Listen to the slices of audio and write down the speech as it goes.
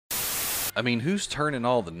I mean, who's turning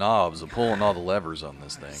all the knobs and pulling all the levers on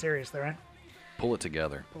this thing? Seriously, right? Pull it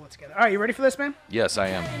together. Pull it together. All right, you ready for this, man? Yes, I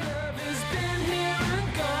am.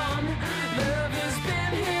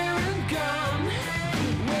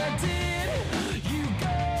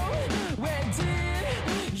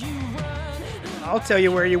 I'll tell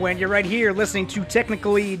you where you went. You're right here listening to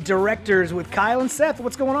Technically Directors with Kyle and Seth.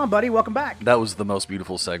 What's going on, buddy? Welcome back. That was the most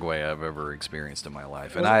beautiful segue I've ever experienced in my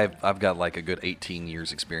life. And I've got like a good 18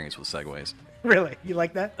 years experience with segues. Really? You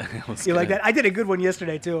like that? You like that? I did a good one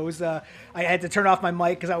yesterday, too. It was I had to turn off my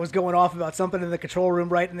mic because I was going off about something in the control room,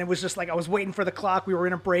 right? And it was just like I was waiting for the clock. We were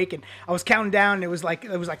in a break, and I was counting down, and it was like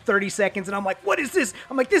 30 seconds. And I'm like, what is this?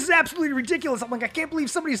 I'm like, this is absolutely ridiculous. I'm like, I can't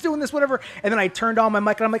believe somebody's doing this, whatever. And then I turned on my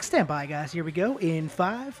mic, and I'm like, stand by, guys. Here we go. In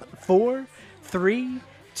 5, 4, 3,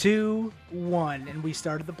 2, 1, and we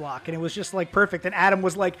started the block, and it was just like perfect. And Adam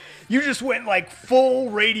was like, you just went like full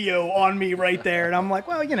radio on me right there. And I'm like,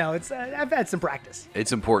 well, you know, it's I've had some practice.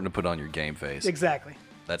 It's important to put on your game face. Exactly.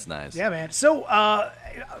 That's nice. Yeah, man. So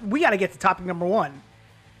we got to get to topic number 1,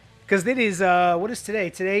 because it is what is today?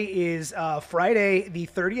 Today is Friday the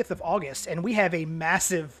 30th of August, and we have a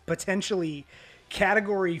massive, potentially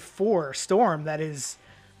Category 4 storm that is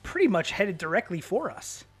pretty much headed directly for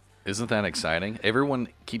us. Isn't that exciting? Everyone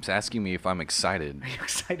keeps asking me if I'm excited. Are you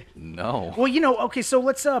excited? No. Well, you know, okay, so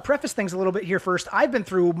let's preface things a little bit here first. I've been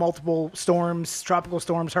through multiple storms, tropical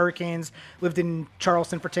storms, hurricanes, lived in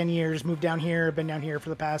Charleston for 10 years, moved down here, been down here for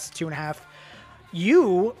the past 2.5.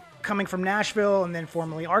 You, coming from Nashville and then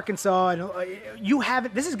formerly Arkansas, and you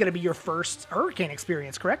haven't, this is going to be your first hurricane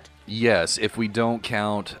experience, correct? Yes, if we don't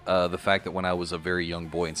count the fact that when I was a very young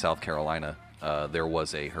boy in South Carolina, there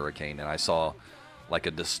was a hurricane, and I saw like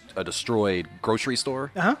a destroyed grocery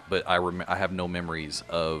store, but I have no memories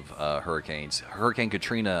of hurricanes. Hurricane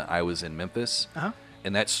Katrina, I was in Memphis,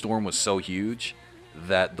 and that storm was so huge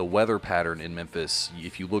that the weather pattern in Memphis,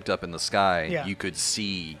 if you looked up in the sky, you could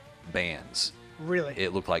see bands. Really?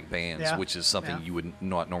 It looked like bands, which is something you would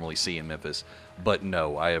not normally see in Memphis. But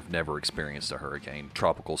no, I have never experienced a hurricane,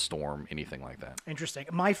 tropical storm, anything like that. Interesting.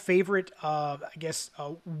 My favorite,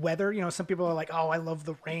 weather, you know, some people are like, oh, I love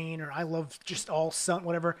the rain, or I love just all sun,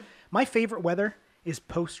 whatever. My favorite weather is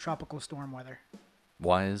post-tropical storm weather.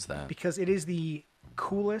 Why is that? Because it is the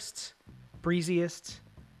coolest, breeziest,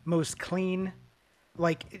 most clean,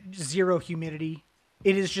 like zero humidity.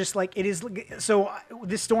 It is just like, it is. So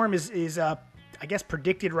this storm is I guess,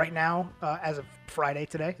 predicted right now, as of Friday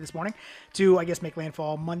today, this morning, to, I guess, make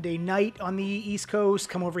landfall Monday night on the East Coast,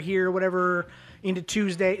 come over here, whatever, into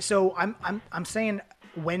Tuesday. So I'm saying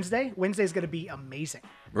Wednesday. Wednesday's going to be amazing.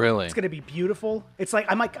 Really? It's going to be beautiful. It's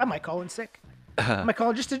like I might call in sick. I might call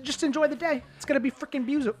in just to enjoy the day. It's going to be freaking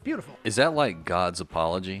beautiful. Is that like God's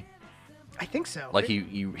apology? I think so. Like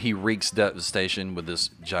he wreaks devastation with this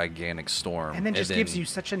gigantic storm, and then gives you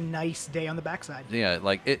such a nice day on the backside. Yeah,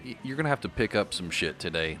 like you're gonna have to pick up some shit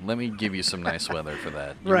today. Let me give you some nice weather for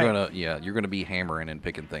that. You're gonna be hammering and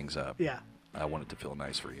picking things up. Yeah. I want it to feel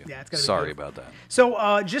nice for you. Yeah, it's gonna be Sorry beautiful. about that.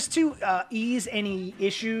 So just to ease any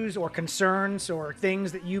issues or concerns or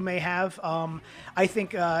things that you may have, I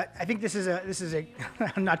think this is a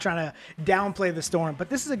I'm not trying to downplay the storm, but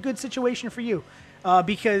this is a good situation for you.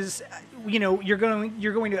 Because you know you're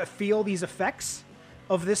going to feel these effects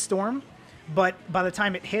of this storm, but by the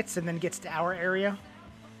time it hits and then gets to our area,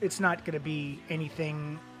 it's not going to be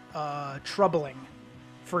anything troubling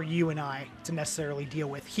for you and I to necessarily deal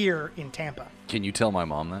with here in Tampa. Can you tell my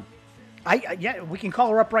mom that? Yeah, we can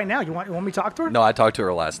call her up right now. You want me to talk to her? No, I talked to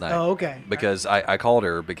her last night. Oh, okay. Because I called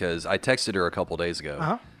her because I texted her a couple days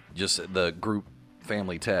ago, just the group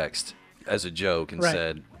family text as a joke, and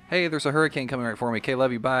said, hey, there's a hurricane coming right for me. Okay,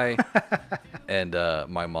 love you, bye. And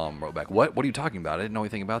my mom wrote back, what are you talking about? I didn't know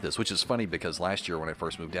anything about this, which is funny because last year when I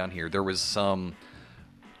first moved down here, there was some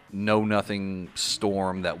know-nothing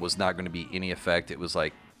storm that was not going to be any effect. It was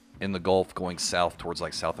like in the Gulf going south towards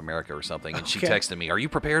like South America or something. And she texted me, are you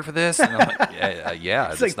prepared for this? And I'm like,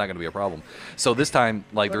 yeah, it's not going to be a problem. So this time,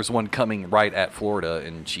 like there's one coming right at Florida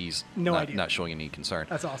and she's not showing any concern.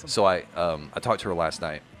 That's awesome. So I talked to her last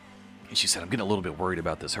night. And she said, I'm getting a little bit worried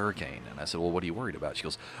about this hurricane. And I said, well, what are you worried about? She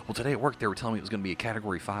goes, well, today at work, they were telling me it was going to be a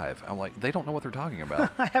Category 5. I'm like, they don't know what they're talking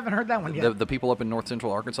about. I haven't heard that one yet. The people up in north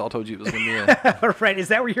central Arkansas told you it was going to be a... Right. Is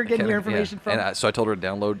that where you're getting your information from? And so I told her to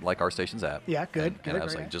download, like, our station's app. Yeah, good. And I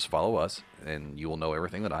was like, just follow us, and you will know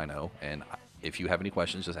everything that I know. And if you have any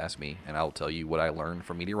questions, just ask me, and I'll tell you what I learned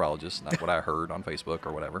from meteorologists, not what I heard on Facebook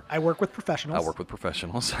or whatever. I work with professionals.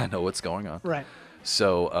 I know what's going on. Right.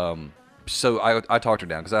 So I talked her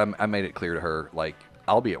down because I made it clear to her, like,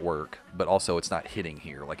 I'll be at work, but also it's not hitting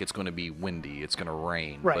here. Like, it's going to be windy, it's going to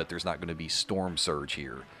rain, but there's not going to be storm surge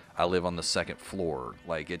here. I live on the second floor.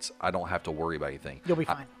 Like I don't have to worry about anything. You'll be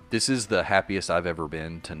fine. This is the happiest I've ever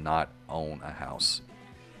been to not own a house.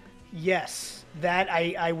 Yes, that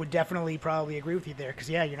I would definitely probably agree with you there, because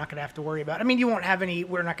yeah, you're not going to have to worry about. I mean, you won't have any.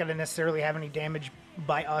 We're not going to necessarily have any damage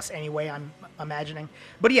by us anyway. I'm imagining,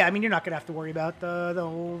 but yeah, I mean, you're not going to have to worry about the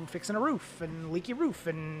whole fixing a roof and leaky roof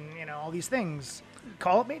and all these things.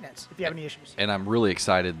 Call it maintenance if you have any issues. And I'm really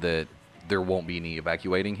excited that there won't be any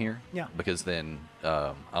evacuating here. Yeah. Because then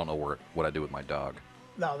I don't know what I do with my dog.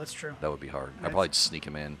 No, that's true. That would be hard. I'd probably just sneak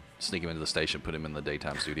him into the station, put him in the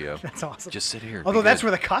daytime studio. That's awesome. Just sit here. Although that's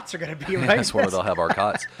where the cots are going to be, right? That's where they'll have our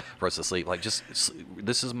cots for us to sleep. Like, this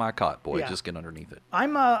is my cot, boy. Yeah. Just get underneath it.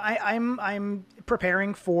 I'm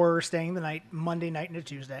preparing for staying the night, Monday night into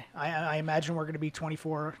Tuesday. I imagine we're going to be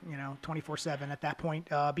 24/7 at that point,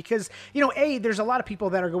 because there's a lot of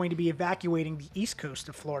people that are going to be evacuating the east coast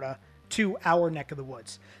of Florida to our neck of the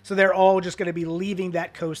woods. So they're all just going to be leaving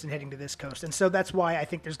that coast and heading to this coast. And so that's why I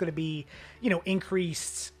think there's going to be,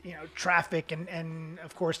 increased, traffic. And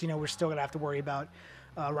of course, we're still going to have to worry about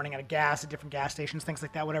running out of gas at different gas stations, things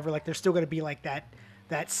like that, whatever. Like, there's still going to be like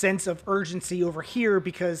that sense of urgency over here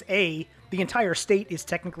because the entire state is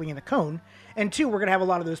technically in the cone. And two, we're going to have a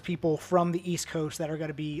lot of those people from the East Coast that are going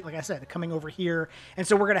to be, like I said, coming over here. And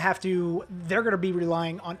so they're going to be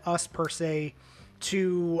relying on us per se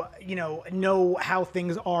to know how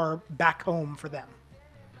things are back home for them.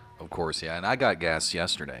 Of course, yeah. And I got gas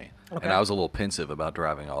yesterday, and I was a little pensive about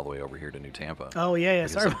driving all the way over here to New Tampa. Oh yeah.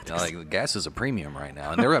 Sorry about this. Like, gas is a premium right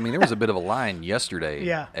now, and there was a bit of a line yesterday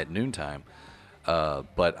at noontime.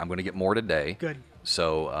 But I'm going to get more today. Good.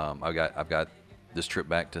 So I've got this trip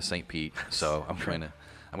back to St. Pete, so I'm going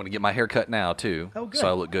to get my hair cut now too. Oh, good. So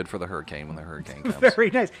I look good for the hurricane when the hurricane comes.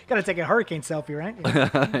 Very nice. Got to take a hurricane selfie,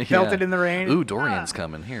 right? Belted in the rain. Ooh, Dorian's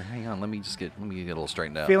coming. Here, hang on. Let me get a little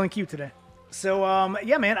straightened out. Feeling cute today. So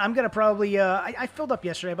yeah, man, I'm gonna probably I filled up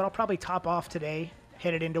yesterday, but I'll probably top off today,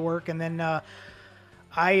 headed into work, and then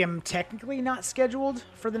I am technically not scheduled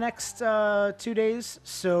for the next 2 days.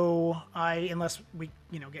 So unless we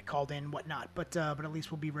get called in, whatnot, but at least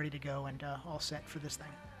we'll be ready to go and all set for this thing.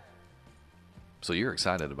 So you're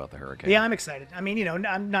excited about the hurricane? Yeah, I'm excited. I mean,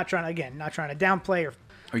 I'm not trying to downplay or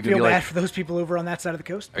feel bad for those people over on that side of the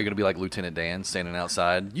coast. Are you going to be like Lieutenant Dan standing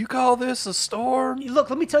outside? You call this a storm? Look,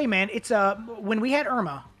 let me tell you, man. It's when we had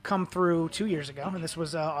Irma come through 2 years ago, and this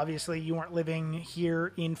was obviously you weren't living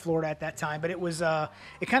here in Florida at that time, but it was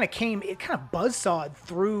it kind of buzzsawed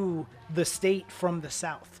through the state from the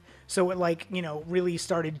south. So it really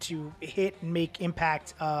started to hit and make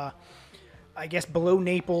impact. I guess below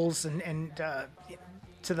Naples and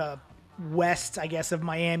to the west, I guess, of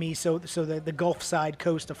Miami, so the Gulf side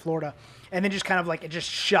coast of Florida, and then just kind of it just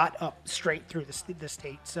shot up straight through the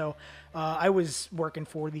state. So I was working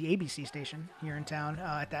for the ABC station here in town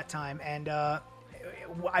at that time, and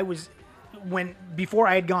before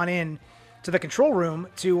I had gone in to the control room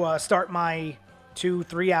to start my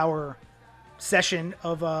 2-3 hour session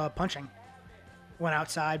of punching. Went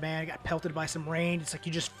outside, man. I got pelted by some rain. It's like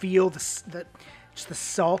you just feel the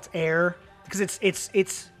salt air because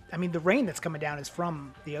it's. I mean, the rain that's coming down is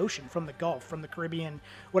from the ocean, from the Gulf, from the Caribbean,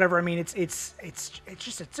 whatever. I mean, it's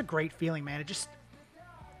a great feeling, man.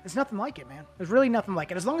 It's nothing like it, man. There's really nothing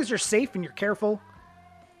like it. As long as you're safe and you're careful,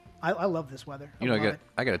 I love this weather. I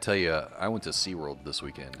got to tell you, I went to SeaWorld this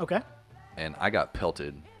weekend. Okay. And I got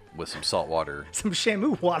pelted with some salt water. Some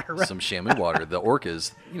Shamu water, right? Some Shamu water. The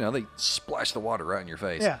orcas, they splash the water right in your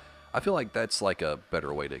face. Yeah. I feel like that's like a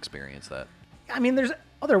better way to experience that. I mean, there's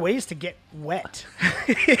other ways to get wet.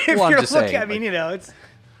 I'm just saying. I mean, it's...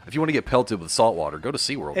 If you want to get pelted with salt water, go to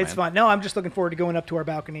SeaWorld, It's fun. No, I'm just looking forward to going up to our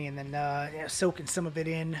balcony and then soaking some of it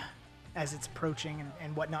in as it's approaching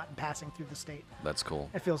and whatnot and passing through the state. That's cool.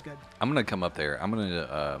 It feels good. I'm going to come up there. I'm going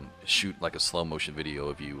to shoot like a slow motion video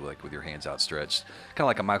of you like with your hands outstretched. Kind of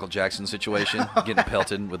like a Michael Jackson situation, getting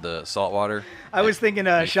pelted with the salt water. I was thinking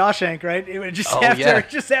Shawshank, right? It would just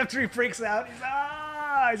after he freaks out,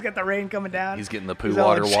 he's got the rain coming down. He's getting the poo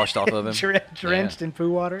water washed off of him. Drenched in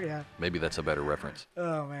poo water, yeah. Maybe that's a better reference.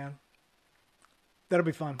 Oh, man. That'll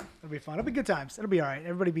be fun. It'll be good times. It'll be all right.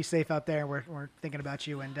 Everybody be safe out there. We're thinking about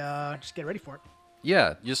you, and just get ready for it.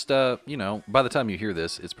 Yeah, just, by the time you hear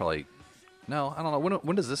this, it's probably... No, I don't know.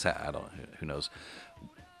 When does this happen? I don't know. Who knows?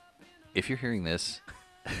 If you're hearing this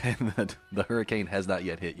and the hurricane has not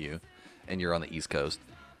yet hit you and you're on the East Coast,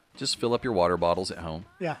 just fill up your water bottles at home.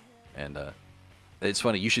 Yeah. And it's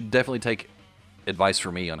funny. You should definitely take advice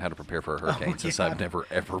from me on how to prepare for a hurricane since I've never,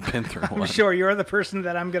 ever been through one. I'm sure you're the person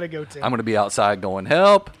that I'm going to go to. I'm going to be outside going,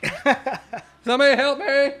 help. Somebody help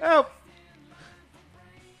me. Help.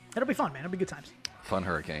 It'll be fun, man. It'll be good times. Fun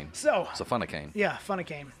hurricane. So it's a funicane. Yeah,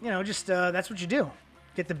 funicane. Just that's what you do.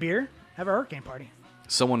 Get the beer, have a hurricane party.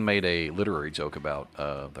 Someone made a literary joke about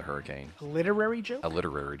the hurricane. A literary joke? A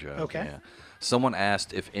literary joke. Okay. Yeah. Someone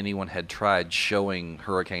asked if anyone had tried showing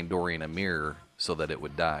Hurricane Dorian a mirror so that it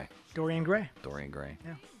would die. Dorian Gray. Dorian Gray.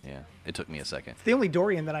 Yeah. Yeah. It took me a second. It's the only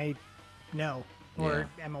Dorian that I know or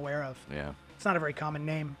am aware of. Yeah. It's not a very common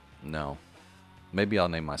name. No. Maybe I'll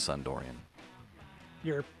name my son Dorian.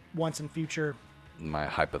 Your once and future. My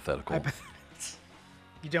hypothetical.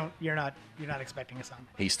 You're not expecting a son.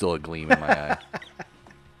 He's still a gleam in my eye.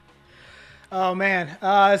 Oh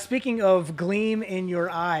man. Speaking of gleam in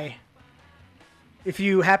your eye, if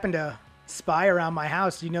you happen to spy around my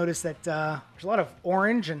house, you notice that there's a lot of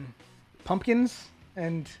orange and pumpkins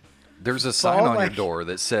and there's a sign on your door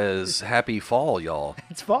that says "Happy Fall, y'all."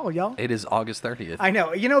 It's fall, y'all. It is August 30th. I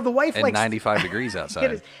know. The wife and likes 95 degrees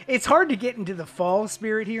outside. It's hard to get into the fall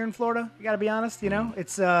spirit here in Florida. You got to be honest.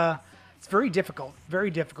 It's very difficult,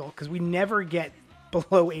 because we never get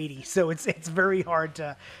below 80, so it's very hard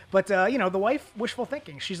to. But the wife wishful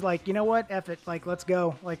thinking. She's like, you know what, F it, like let's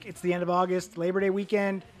go. Like it's the end of August, Labor Day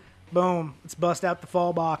weekend, boom, let's bust out the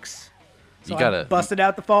fall box. So I busted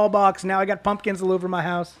out the fall box. Now I got pumpkins all over my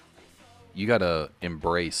house. You gotta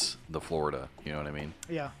embrace the Florida. You know what I mean?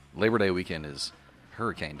 Yeah. Labor Day weekend is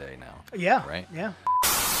Hurricane Day now. Yeah. Right. Yeah.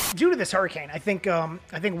 Due to this hurricane, I think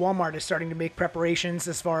Walmart is starting to make preparations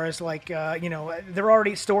as far as they're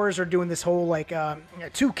already stores are doing this whole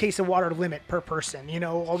 2 case of water limit per person.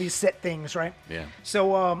 All these set things, right? Yeah.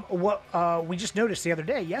 So what we just noticed the other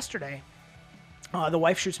day, yesterday, the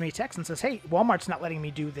wife shoots me a text and says, "Hey, Walmart's not letting me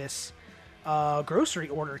do this grocery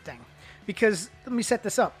order thing." Because, let me set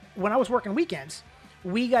this up. When I was working weekends,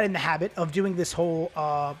 we got in the habit of doing this whole,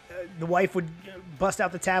 the wife would bust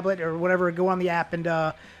out the tablet or whatever, go on the app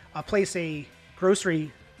and place a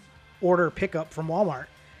grocery order pickup from Walmart.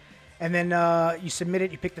 And then you submit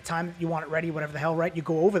it, you pick the time that you want it ready, whatever the hell, right? You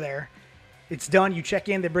go over there. It's done. You check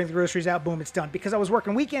in, they bring the groceries out, boom, it's done. Because I was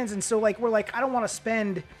working weekends, and so we're I don't want to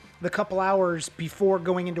spend the couple hours before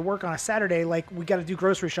going into work on a Saturday. We got to do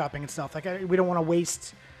grocery shopping and stuff. We don't want to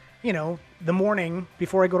waste the morning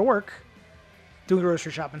before I go to work doing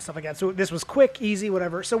grocery shopping and stuff like that. So this was quick, easy,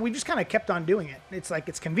 whatever. So we just kind of kept on doing it.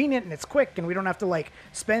 It's convenient and it's quick, and we don't have to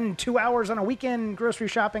spend 2 hours on a weekend grocery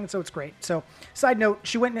shopping. So it's great. So side note,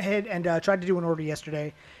 she went ahead and tried to do an order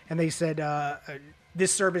yesterday, and they said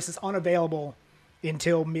this service is unavailable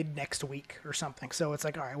until mid next week or something. So it's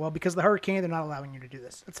all right, well, because of the hurricane, they're not allowing you to do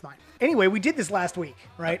this. That's fine. Anyway, we did this last week,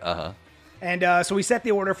 right? Uh-huh. And so we set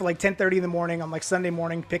the order for 10:30 in the morning on Sunday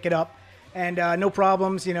morning, pick it up. And no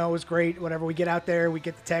problems, it was great, whatever. We get out there, we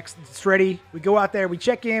get the text, it's ready. We go out there, we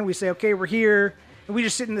check in, we say, okay, we're here. And we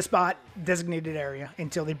just sit in the spot, designated area,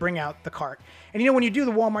 until they bring out the cart. And when you do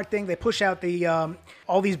the Walmart thing, they push out the,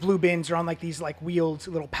 all these blue bins are on these wheeled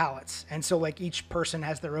little pallets. And so each person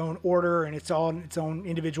has their own order, and it's all its own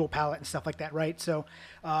individual pallet and stuff like that, right? So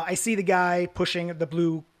I see the guy pushing the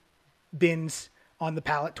blue bins on the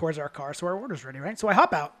pallet towards our car. So our order's ready, right? So I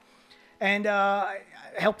hop out. And I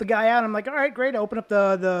help the guy out. I'm like, all right, great. I open up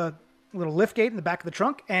the little lift gate in the back of the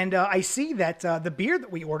trunk, and I see that the beer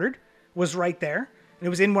that we ordered was right there. And it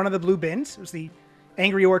was in one of the blue bins. It was the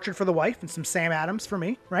Angry Orchard for the wife and some Sam Adams for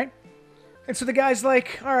me, right? And so the guy's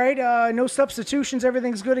like, all right, no substitutions.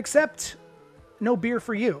 Everything's good except no beer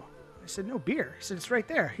for you. I said, no beer? He said, it's right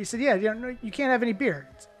there. He said, yeah, you can't have any beer.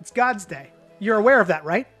 It's God's Day. You're aware of that,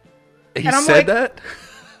 right? He said that?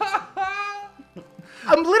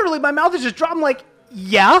 I'm literally, my mouth is just dropped. I'm like,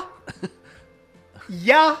 yeah.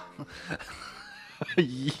 Yeah.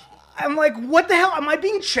 I'm like, what the hell? Am I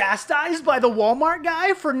being chastised by the Walmart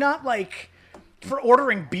guy for not for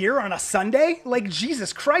ordering beer on a Sunday?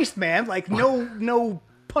 Jesus Christ, man. No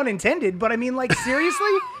pun intended, but I mean,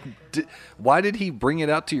 seriously? Why did he bring it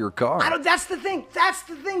out to your car? That's the thing. That's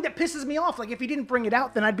the thing that pisses me off. If he didn't bring it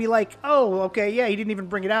out, then I'd be like, oh, okay, yeah, he didn't even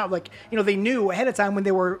bring it out. They knew ahead of time when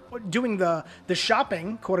they were doing the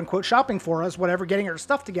shopping, quote unquote, shopping for us, whatever, getting our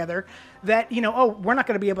stuff together, that, oh, we're not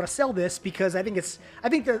going to be able to sell this because I think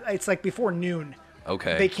that it's before noon.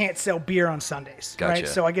 Okay. They can't sell beer on Sundays, gotcha. Right?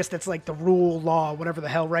 So I guess that's the rule, law, whatever the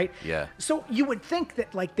hell, right? Yeah. So you would think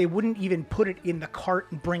that they wouldn't even put it in the cart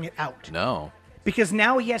and bring it out. No. Because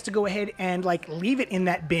now he has to go ahead and leave it in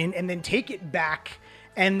that bin and then take it back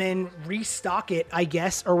and then restock it, I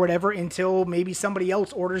guess, or whatever, until maybe somebody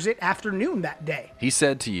else orders it after noon that day. He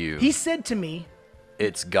said to you. He said to me.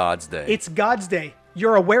 It's God's Day. It's God's Day.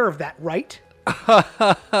 You're aware of that, right?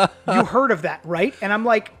 You heard of that, right? And I'm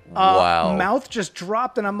like, wow. Mouth just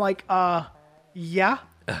dropped, and I'm like, yeah.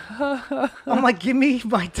 I'm like, give me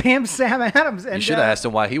my damn Sam Adams. And, You should have asked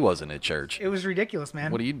him why he wasn't at church. It was ridiculous,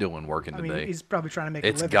 man. What are you doing working I today? mean, he's probably trying to make a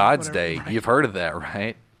living. It's God's whatever. day. Right. You've heard of that,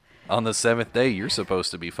 right? On the 7th day, you're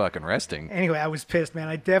supposed to be fucking resting. Anyway, I was pissed, man.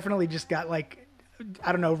 I definitely just got like,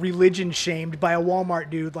 I don't know, religion shamed by a Walmart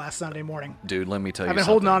dude last Sunday morning. Dude, let me tell you I've been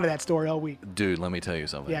something. holding on to that story all week. Dude, let me tell you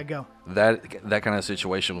something. Yeah, go. That kind of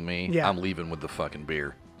situation with me, Yeah. I'm leaving with the fucking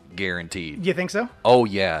beer. Guaranteed. You think so? Oh,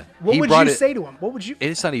 yeah. What would you say to him? What would you...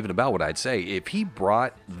 It's not even about what I'd say. If he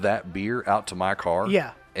brought that beer out to my car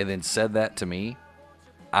Yeah. and then said that to me,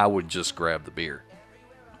 I would just grab the beer.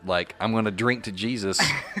 Like, I'm going to drink to Jesus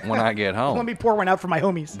when I get home. Let me pour one out for my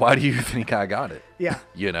homies. Why do you think I got it? Yeah.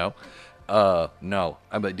 You know? No.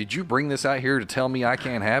 I'm like, did you bring this out here to tell me I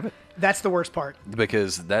can't have it? That's the worst part.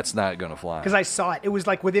 Because that's not going to fly. Because I saw it. It was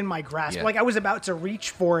like within my grasp. Yeah. Like I was about to reach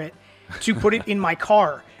for it to put it in my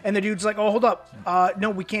car. And the dude's like, oh, hold up. No,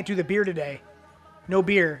 we can't do the beer today. No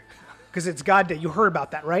beer. Because it's God Day. You heard about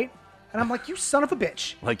that, right? And I'm like, you son of a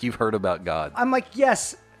bitch. Like you've heard about God. I'm like,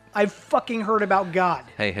 yes, I've fucking heard about God.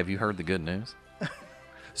 Hey, have you heard the good news?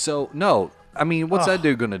 So, no. I mean, what's that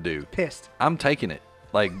dude going to do? Pissed. I'm taking it.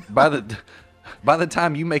 Like, by the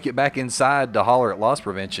time you make it back inside to holler at loss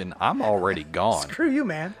prevention, I'm already gone. Screw you,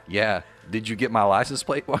 man. Yeah. Did you get my license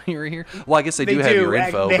plate while you were here? Well, I guess they do have do. your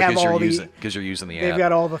info They have because all you're using the app. They've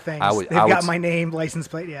got all the things. They've got my name, license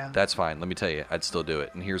plate, yeah. That's fine. Let me tell you, I'd still do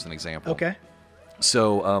it. And here's an example. Okay.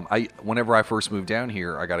 So, whenever I first moved down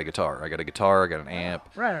here, I got a guitar. I got an amp.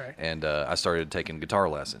 Right. And I started taking guitar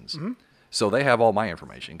lessons. Mm-hmm. So they have all my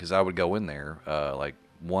information because I would go in there like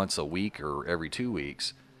once a week or every 2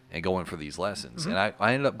 weeks and go in for these lessons. Mm-hmm. And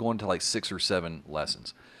I ended up going to like 6 or 7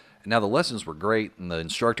 lessons. Now, the lessons were great and the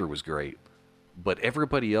instructor was great, but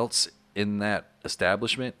everybody else in that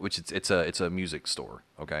establishment, which it's a music store,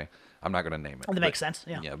 okay? I'm not going to name it. That makes sense,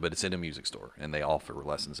 yeah. Yeah, but it's in a music store, and they offer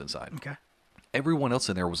lessons inside. Okay. Everyone else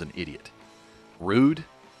in there was an idiot. Rude.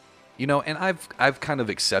 You know, and I've kind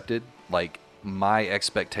of accepted, like, my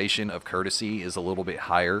expectation of courtesy is a little bit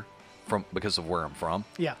higher because of where I'm from.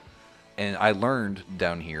 Yeah. And I learned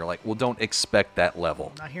down here, like, well, don't expect that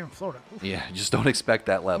level. Not here in Florida. Oof. Yeah, just don't expect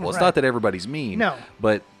that level. It's Right. not that everybody's mean. No.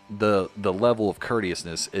 But the level of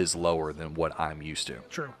courteousness is lower than what I'm used to.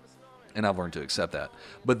 True. And I've learned to accept that.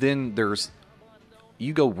 But then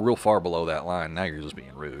you go real far below that line, now you're just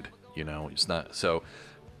being rude. You know, it's not. So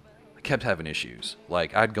I kept having issues.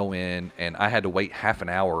 Like, I'd go in and I had to wait half an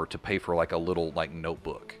hour to pay for like a little like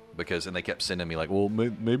notebook and they kept sending me like, well,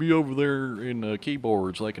 maybe over there in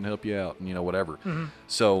keyboards they can help you out and, you know, whatever. Mm-hmm.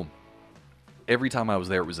 So every time I was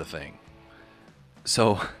there, it was a thing.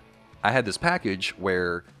 So I had this package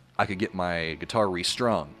where I could get my guitar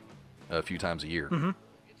restrung a few times a year. Mm-hmm.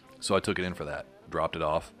 So I took it in for that, dropped it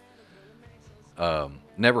off.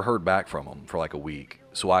 Never heard back from them for like a week.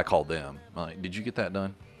 So I called them. I'm like, did you get that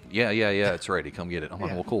done? Yeah, it's ready. Come get it. I'm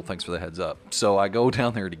like, well, cool. Thanks for the heads up. So I go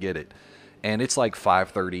down there to get it. And it's like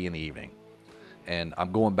 5:30 in the evening. And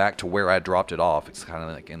I'm going back to where I dropped it off. It's kind of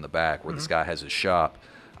like in the back where this guy has his shop.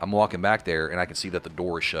 I'm walking back there, and I can see that the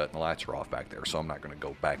door is shut and the lights are off back there. So I'm not going to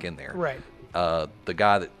go back in there. Right. The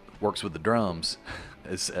guy that works with the drums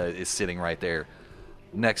is sitting right there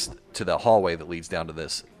next to the hallway that leads down to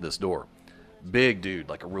this door. Big dude,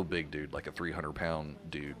 like a real big dude, like a 300-pound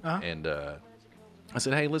dude. Uh-huh. And I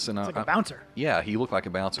said, hey, listen. It's like a bouncer. Yeah, he looked like a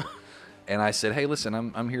bouncer. And I said, hey, listen,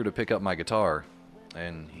 I'm here to pick up my guitar.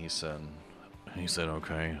 And he said,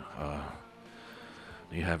 okay,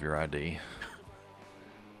 do you have your ID?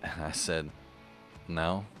 And I said,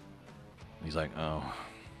 no. He's like, oh.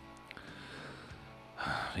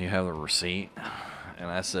 Do you have the receipt? And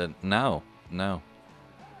I said, no.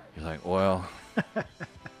 He's like, well,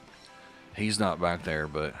 he's not back there,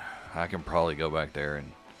 but I can probably go back there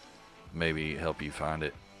and maybe help you find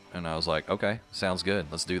it. And I was like, okay, sounds good.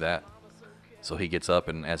 Let's do that. So he gets up,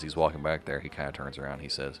 and as he's walking back there, he kind of turns around. He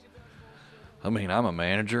says, I mean, I'm a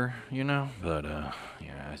manager, you know, but,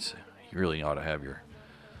 yeah, you really ought to have your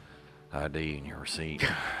ID and your receipt.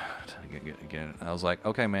 I was like,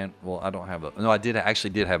 okay, man, well, I don't have no, I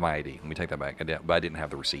actually did have my ID. Let me take that back. But I didn't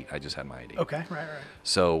have the receipt. I just had my ID. Okay, right.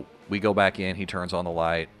 So we go back in. He turns on the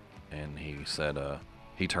light, and he said,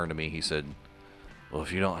 he turned to me. He said, well,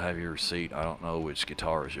 if you don't have your receipt, I don't know which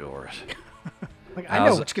guitar is yours. Like, I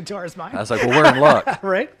know which guitar is mine. I was like, well, we're in luck.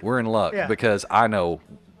 Right? We're in luck because I know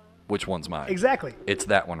which one's mine. Exactly. It's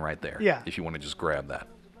that one right there. Yeah. If you want to just grab that.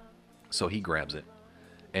 So he grabs it.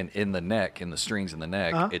 And in the neck, in the strings in the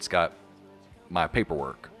neck, it's got my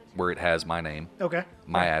paperwork where it has my name,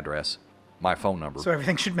 my address, my phone number. So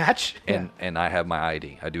everything should match? And I have my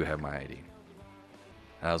ID. I do have my ID.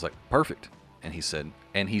 And I was like, perfect. And he said,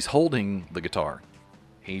 and he's holding the guitar.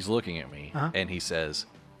 He's looking at me, and he says,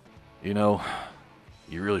 you know,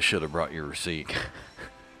 you really should have brought your receipt.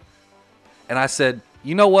 And I said,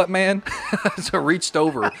 you know what, man? So I reached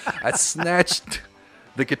over. I snatched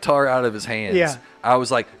the guitar out of his hands. Yeah. I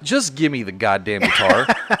was like, just give me the goddamn guitar.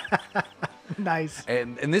 Nice.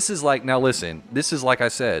 And this is like, now listen, this is like I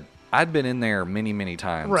said, I'd been in there many, many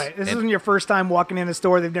times. Right. This isn't your first time walking in a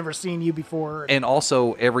store. They've never seen you before. And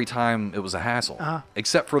also, every time it was a hassle,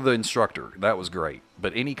 except for the instructor. That was great.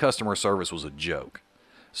 But any customer service was a joke.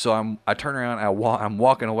 So I turn around, I'm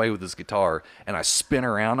walking away with this guitar, and I spin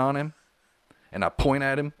around on him, and I point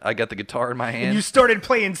at him. I got the guitar in my hand. And you started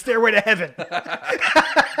playing Stairway to Heaven.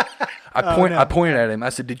 I pointed at him. I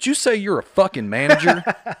said, did you say you're a fucking manager?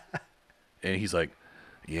 And he's like,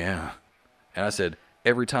 yeah. And I said,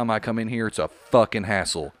 every time I come in here, it's a fucking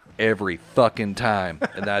hassle. Every fucking time.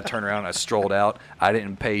 And then I turned around and I strolled out. I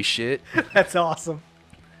didn't pay shit. That's awesome.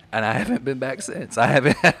 And I haven't been back since. I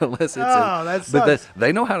haven't had a listen. Oh, that sucks. But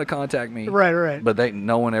they know how to contact me. Right. But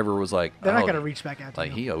no one ever was like, they're not gonna reach back out to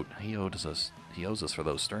like you. he owes us for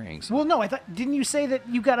those strings. Well, no, didn't you say that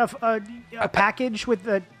you got a package with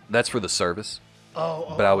the? That's for the service.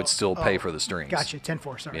 But I would still pay for the strings. Gotcha.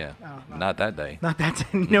 10-4, sorry. Yeah. Not that day. Not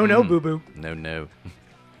that. No, boo boo. No.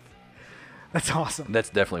 That's awesome. That's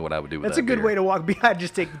definitely what I would do with That's that a good beer. way to walk behind.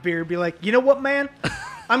 Just take the beer and be like, you know what, man?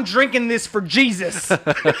 I'm drinking this for Jesus.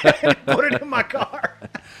 Put it in my car.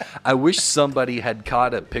 I wish somebody had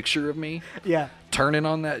caught a picture of me. Yeah. Turning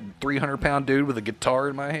on that 300-pound dude with a guitar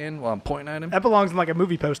in my hand while I'm pointing at him. That belongs in like a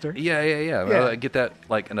movie poster. Yeah. I get that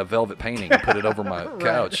like in a velvet painting and put it over my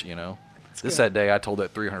couch, you know. That day I told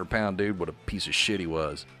that 300-pound dude what a piece of shit he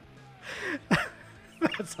was.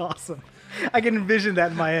 That's awesome. I can envision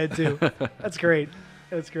that in my head too. That's great.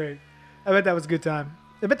 I bet that was a good time.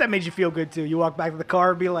 I bet that made you feel good too. You walk back to the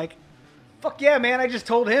car and be like, fuck yeah, man, I just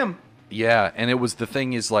told him. Yeah, and it was the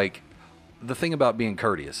thing about being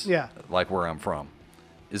courteous, yeah, like where I'm from,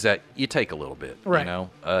 is that you take a little bit, right. You know?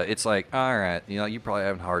 It's like, all right, you know, you probably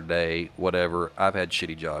having a hard day, whatever. I've had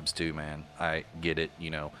shitty jobs too, man. I get it,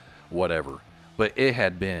 you know, whatever. But it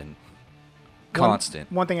had been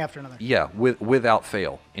constant. One thing after another. Yeah, without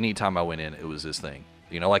fail. Anytime I went in, it was this thing.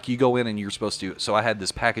 You know, like you go in and you're supposed to. So I had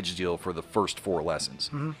this package deal for the first 4 lessons.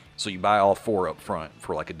 Mm-hmm. So you buy all 4 up front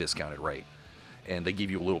for like a discounted rate. And they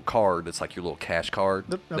give you a little card that's like your little cash card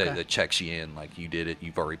that checks you in. Like you did it,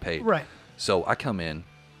 you've already paid. Right. So I come in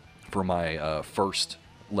for my first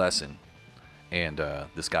lesson. And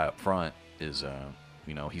this guy up front is,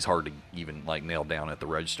 you know, he's hard to even like nail down at the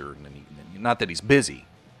register. And not that he's busy.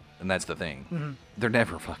 And that's the thing. Mm-hmm. They're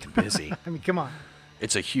never fucking busy. I mean, come on.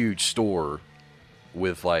 It's a huge store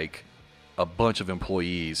with like a bunch of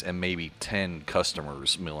employees and maybe 10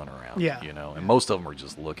 customers milling around. Yeah. You know, and most of them are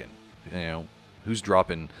just looking. You know, who's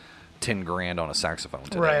dropping 10 grand on a saxophone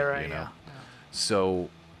today? Right. You know? Yeah. So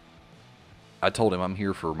I told him I'm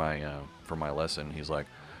here for my lesson. He's like,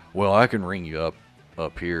 well, I can ring you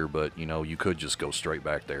up here, but you know, you could just go straight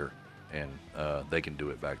back there and they can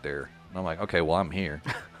do it back there. And I'm like, okay, well, I'm here.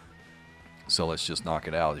 So let's just knock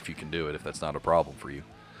it out if you can do it, if that's not a problem for you.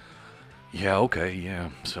 Yeah, okay, yeah.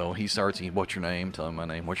 So he starts, what's your name? Tell him my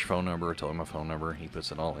name. What's your phone number? Tell him my phone number. He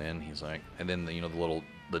puts it all in. He's like, and then, you know,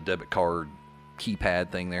 the debit card keypad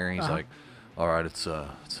thing there. He's like, all right, it's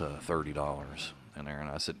 $30 in there. And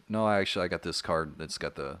I said, no, I got this card that's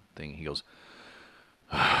got the thing. He goes,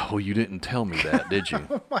 well, you didn't tell me that, did you?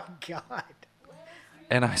 Oh, my God.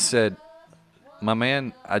 And I said, my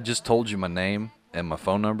man, I just told you my name and my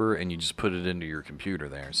phone number, and you just put it into your computer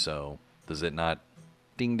there. So does it not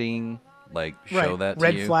ding ding? Like show that to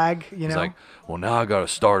red you? flag, you know? He's like, well, now I got to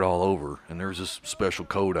start all over, and there's this special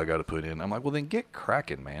code I got to put in. I'm like, well, then get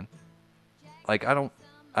cracking, man. Like, I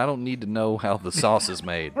don't need to know how the sauce is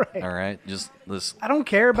made. Right. All right, just this. I don't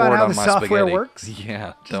care about how the software works.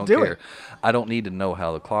 Yeah, just don't do care. It. I don't need to know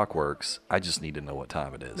how the clock works. I just need to know what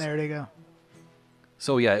time it is. There you go.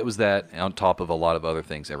 So yeah, it was that on top of a lot of other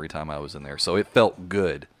things every time I was in there. So it felt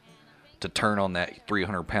good to turn on that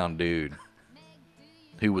 300-pound dude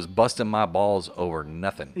who was busting my balls over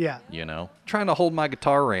nothing. Yeah. You know? Trying to hold my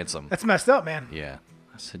guitar ransom. That's messed up, man. Yeah.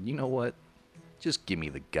 I said, you know what? Just give me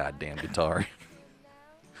the goddamn guitar.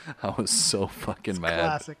 I was so fucking mad.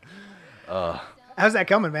 Classic. How's that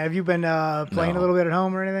coming, man? Have you been playing a little bit at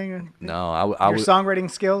home or anything? No, Your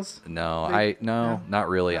songwriting skills? No, not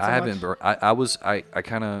really. Not so I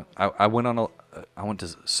haven't. I went to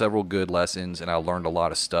several good lessons and I learned a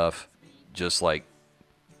lot of stuff, just like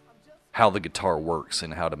how the guitar works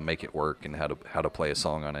and how to make it work and how to play a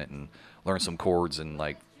song on it and learn some chords and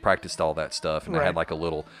like practiced all that stuff, and I had like a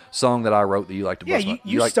little song that I wrote that you like to. Yeah,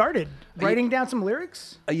 you started writing down some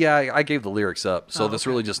lyrics. Yeah, I gave the lyrics up, so that's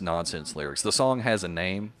really just nonsense lyrics. The song has a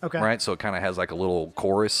name, right? So it kind of has like a little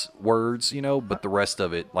chorus words, but the rest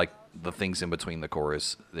of it, like the things in between the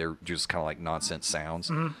chorus, they're just kind of like nonsense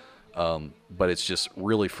sounds. But it's just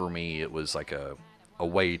really, for me, it was like a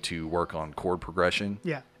way to work on chord progression.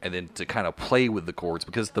 Yeah. And then to kind of play with the chords,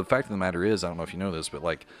 because the fact of the matter is, I don't know if you know this, but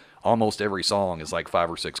like almost every song is like 5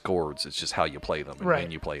 or 6 chords. It's just how you play them and when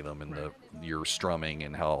you play them and your strumming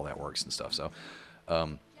and how all that works and stuff. So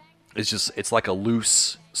it's like a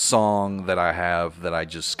loose song that I have that I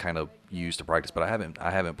just kind of use to practice, but I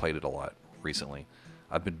haven't played it a lot recently.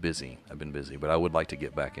 I've been busy, but I would like to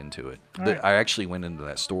get back into it. I actually went into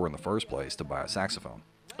that store in the first place to buy a saxophone.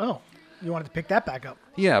 Oh, you wanted to pick that back up?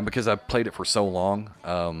 Yeah, because I played it for so long.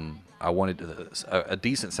 I wanted a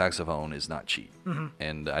decent saxophone is not cheap,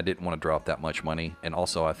 and I didn't want to drop that much money. And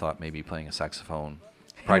also, I thought maybe playing a saxophone,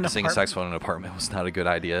 practicing a saxophone in an apartment was not a good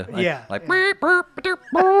idea.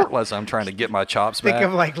 Unless I'm trying to get my chops back. Think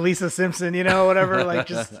of like Lisa Simpson, whatever. Like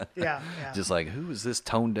just just like, who is this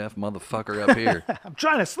tone deaf motherfucker up here? I'm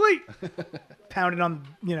trying to sleep. Pounding on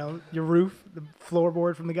your roof, the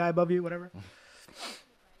floorboard from the guy above you, whatever.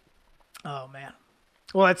 Oh man,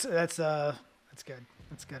 well that's good.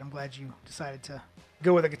 That's good. I'm glad you decided to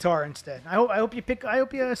go with a guitar instead. I hope you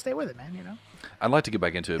stay with it, man. I'd like to get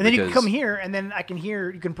back into it. And then you can come here, and then I can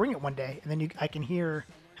hear. You can bring it one day, and then I can hear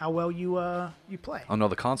how well you play. Oh no,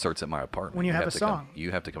 the concert's at my apartment. When you have a song,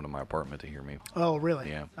 you have to come to my apartment to hear me. Oh really?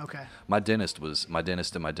 Yeah. Okay. My dentist and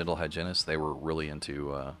my dental hygienist, they were really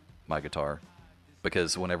into my guitar.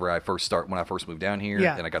 Because when I first moved down here,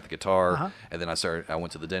 then I got the guitar, and then I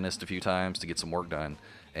went to the dentist a few times to get some work done.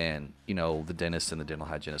 And the dentist and the dental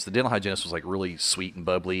hygienist. The dental hygienist was like really sweet and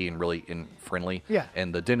bubbly and really friendly. Yeah.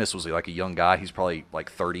 And the dentist was like a young guy. He's probably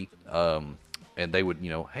like 30. And they would,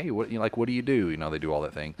 hey, what do you do? They do all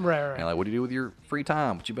that thing. Right. And like, what do you do with your free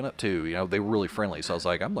time? What you been up to? They were really friendly. So I was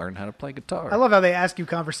like, I'm learning how to play guitar. I love how they ask you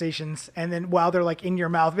conversations, and then while they're like in your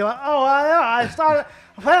mouth, be like, oh, I started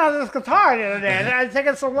playing on this guitar the other day, and I'm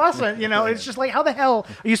taking some lessons. It's just like, how the hell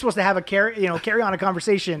are you supposed to have carry on a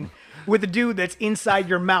conversation with a dude that's inside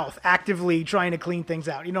your mouth, actively trying to clean things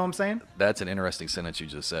out? You know what I'm saying? That's an interesting sentence you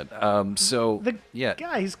just said.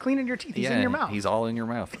 Guy, he's cleaning your teeth. He's in your mouth. He's all in your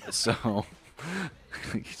mouth. So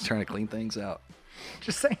he's trying to clean things out.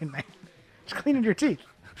 Just saying, man. Just cleaning your teeth.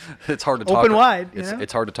 It's hard to talk. Open wide.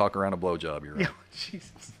 It's hard to talk around a blowjob. You're right.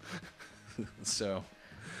 Jesus. So.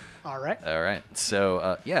 All right.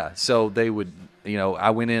 So So they would, I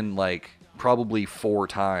went in like probably 4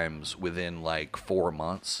 times within like 4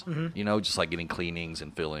 months. Just like getting cleanings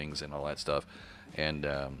and fillings and all that stuff, and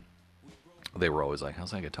they were always like,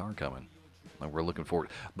 "How's that guitar coming?" Like, we're looking forward.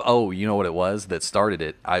 Oh, you know what it was that started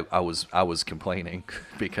it? I was complaining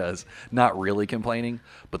because, not really complaining,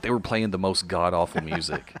 but they were playing the most god awful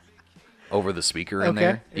music over the speaker in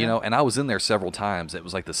there, and I was in there several times. It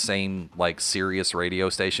was like the same like Sirius radio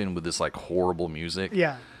station with this like horrible music.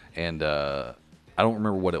 Yeah. And I don't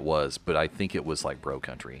remember what it was, but I think it was like Bro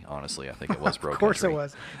Country. Honestly, I think it was Bro Country. Of course it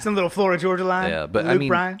was. Some little Florida Georgia line. Yeah, but Luke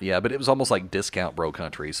Bryan. Yeah, but it was almost like discount Bro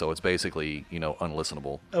Country, so it's basically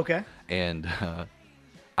unlistenable. Okay. And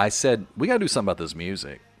I said, we got to do something about this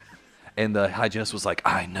music, and the hygienist was like,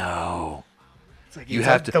 I know. It's like, you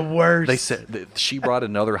have to. The worst. They said she brought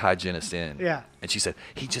another hygienist in. Yeah. And she said,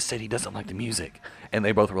 he just said he doesn't like the music, and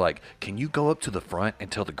they both were like, can you go up to the front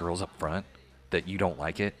and tell the girls up front that you don't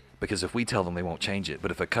like it? Because if we tell them, they won't change it.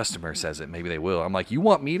 But if a customer says it, maybe they will. I'm like, you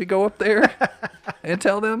want me to go up there and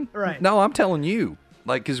tell them? Right. No, I'm telling you.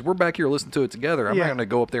 Like, because we're back here listening to it together. I'm not going to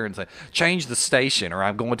go up there and say, change the station, or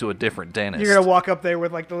I'm going to a different dentist. You're going to walk up there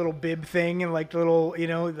with, like, the little bib thing and, like, the little, you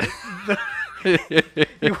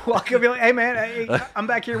walk up and be like, hey, man, I'm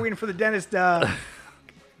back here waiting for the dentist. Can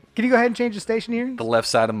you go ahead and change the station here? The left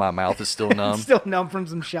side of my mouth is still numb. It's still numb from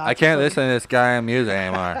some shots. I can't listen to this guy on music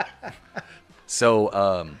anymore.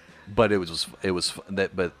 So, but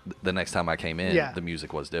but the next time I came in, the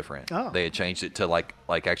music was different. Oh. They had changed it to like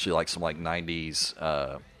some like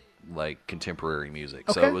 90s like contemporary music.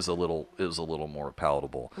 Okay. So it was a little more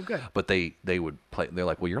palatable. Okay. But they would play. They're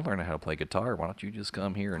like, well, you're learning how to play guitar. Why don't you just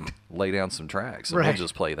come here and lay down some tracks and right. we'll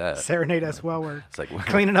just play that. Serenade us while we're it's like,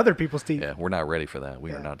 cleaning other people's teeth. Yeah, we're not ready for that.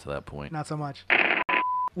 We are not to that point. Not so much.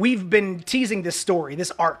 We've been teasing this story,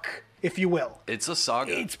 this arc, if you will. It's a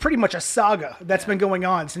saga. It's pretty much a saga that's been going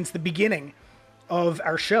on since the beginning of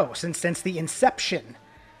our show, since the inception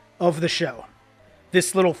of the show.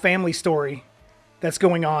 This little family story that's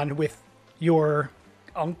going on with your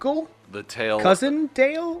uncle? The tail. Cousin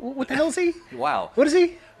Dale? What the hell is he? Wow. What is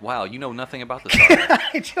he? Wow, you know nothing about this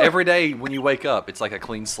already. Every day when you wake up, it's like a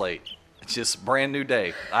clean slate. It's just brand new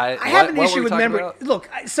day. I have an issue with memory. About? Look,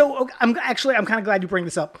 so I'm kind of glad you bring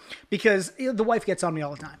this up because the wife gets on me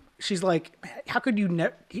all the time. She's like, "How could you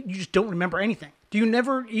you just don't remember anything? Do you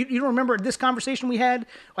never you don't remember this conversation we had?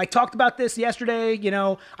 I talked about this yesterday. You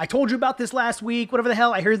know, I told you about this last week. Whatever the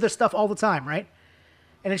hell. I hear this stuff all the time, right?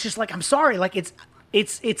 And it's just like, I'm sorry. Like it's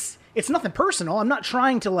nothing personal. I'm not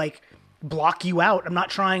trying to like block you out. I'm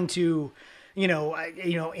not trying to,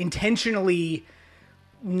 intentionally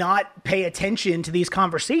not pay attention to these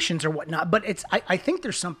conversations or whatnot, but I think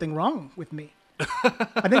there's something wrong with me.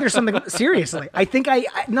 I think there's something, seriously. I think I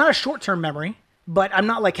not a short-term memory, but I'm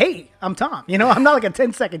not like, hey, I'm Tom. I'm not like a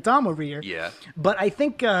 10-second Tom over here. Yeah. But I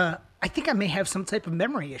think I may have some type of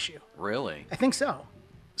memory issue. Really? I think so.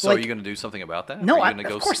 So are you going to do something about that? No,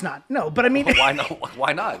 of course not. No, but I mean... Why not?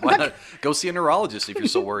 Why not? Go see a neurologist if you're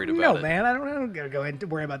so worried about it. No, man, I don't got to go ahead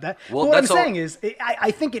and worry about that. Well, what I'm saying is, I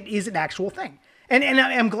think it is an actual thing. And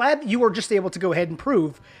I'm glad you were just able to go ahead and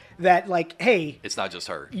prove that, like, hey... It's not just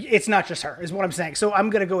her. It's not just her, is what I'm saying. So I'm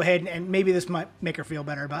going to go ahead and maybe this might make her feel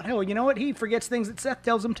better about, you know what? He forgets things that Seth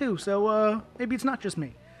tells him too. So maybe it's not just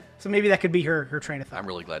me. So maybe that could be her train of thought. I'm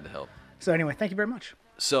really glad to help. So anyway, thank you very much.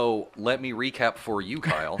 So let me recap for you,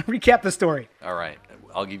 Kyle. Recap the story. All right.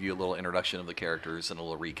 I'll give you a little introduction of the characters and a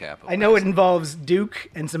little recap. I know it involves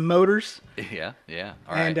Duke and some motors. Yeah.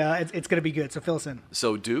 All right. And it's going to be good, so fill us in.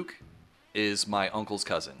 So Duke is my uncle's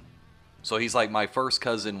cousin. So he's like my first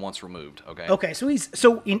cousin once removed, okay? Okay,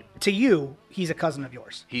 so to you, he's a cousin of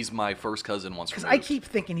yours. He's my first cousin once removed. Because I keep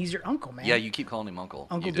thinking he's your uncle, man. Yeah, you keep calling him uncle.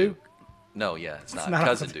 Uncle Duke? No, yeah, it's not.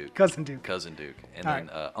 Cousin Duke. Cousin Duke. Cousin Duke. And then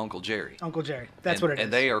Uncle Jerry. Uncle Jerry. That's what it is.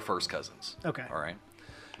 And they are first cousins. Okay. All right.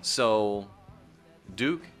 So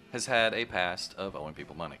Duke has had a past of owing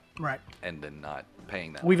people money. Right. And then not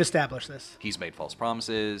paying them. We've established this. He's made false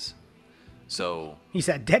promises. So he's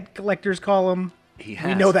had debt collectors call him. He has.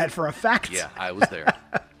 We know that for a fact. Yeah, I was there.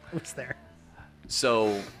 I was there.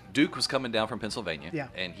 So Duke was coming down from Pennsylvania. Yeah.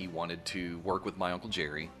 And he wanted to work with my Uncle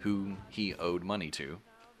Jerry, who he owed money to.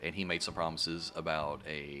 And he made some promises about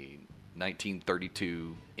a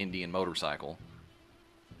 1932 Indian motorcycle,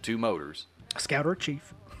 2 motors. A Scout or a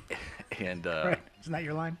Chief. And right. Isn't that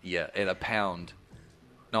your line? Yeah, and a pound.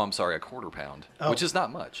 No, I'm sorry, a quarter pound, which is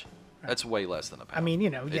not much. That's way less than a pound. I mean,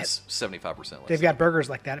 it's 75% less. They've got burgers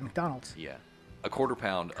like that at McDonald's. Yeah, a quarter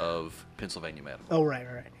pound of Pennsylvania Medical. Oh, right.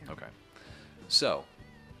 Yeah. Okay. So,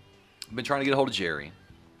 I've been trying to get a hold of Jerry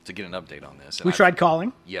to get an update on this. We tried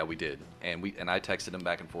calling. Yeah, we did, and I texted him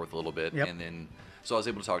back and forth a little bit, and then so I was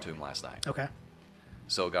able to talk to him last night. Okay.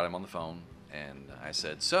 So got him on the phone, and I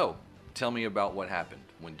said, "So, tell me about what happened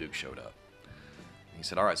when Duke showed up." And he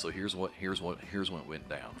said, "All right, so here's what went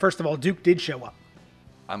down." First of all, Duke did show up.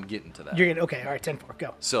 I'm getting to that. You're getting okay. All right, 10-4,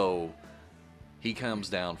 go. So, he comes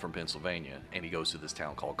down from Pennsylvania, and he goes to this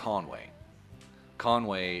town called Conway.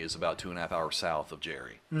 Conway is about 2.5 hours south of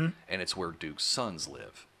Jerry, and it's where Duke's sons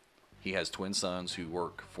live. He has twin sons who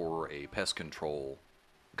work for a pest control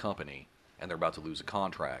company, and they're about to lose a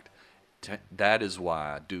contract. That is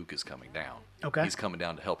why Duke is coming down. Okay. He's coming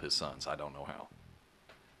down to help his sons. I don't know how.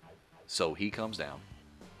 So he comes down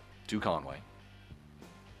to Conway,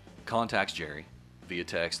 contacts Jerry via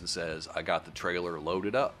text and says, "I got the trailer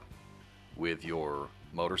loaded up with your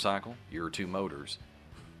motorcycle, your 2 motors."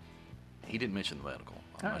 He didn't mention the medical.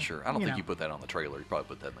 I'm not sure. I don't think you put that on the trailer. You probably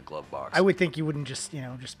put that in the glove box. I would think you wouldn't just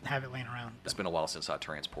have it laying around. It's been a while since I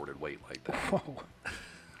transported weight like that. Whoa.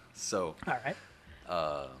 So. All right.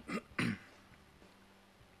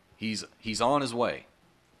 He's on his way.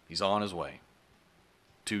 He's on his way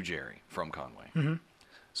to Jerry from Conway. Mm-hmm.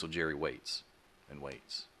 So Jerry waits and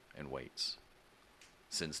waits and waits.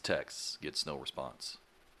 Sends texts, gets no response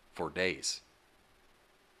for days.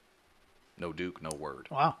 No Duke, no word.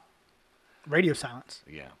 Wow. Radio silence.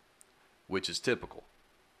 Yeah. Which is typical.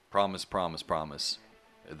 Promise, promise, promise,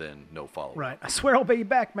 and then no follow-up. Right. I swear I'll pay you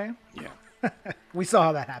back, man. Yeah. We saw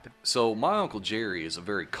how that happened. So my Uncle Jerry is a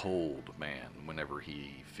very cold man whenever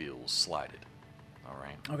he feels slighted. All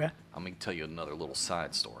right? Okay. I'm going to tell you another little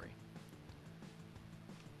side story.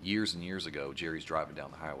 Years and years ago, Jerry's driving down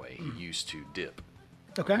the highway. He used to dip.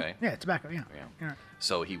 Okay. Yeah, tobacco, yeah. Yeah.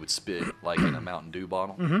 So he would spit like in a Mountain Dew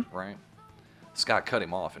bottle, right? This guy cut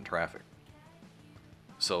him off in traffic.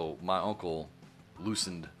 So my uncle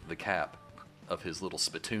loosened the cap of his little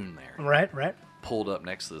spittoon there. Right. Pulled up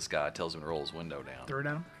next to this guy, tells him to roll his window down. Threw it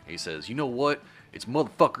down. He says, "You know what? It's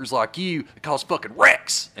motherfuckers like you that cause fucking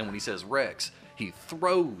wrecks." And when he says wrecks, he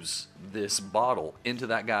throws this bottle into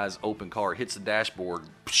that guy's open car, hits the dashboard,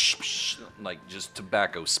 like just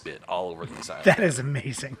tobacco spit all over the inside. That is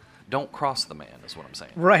amazing. Don't cross the man, is what I'm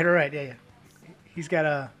saying. Right. Yeah. He's got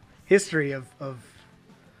a history of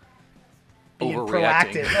being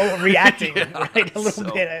overreacting. Reacting, Yeah, right? A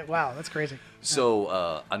little bit. Wow, that's crazy.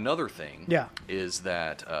 So another thing Yeah. is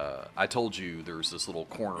that I told you there's this little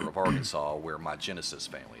corner of Arkansas where my Genesis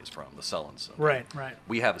family is from, the Sullins. Right.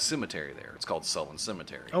 We have a cemetery there. It's called Sullen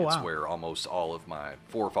Cemetery. Oh, it's wow. where almost all of my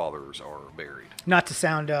forefathers are buried. Not to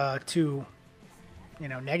sound too,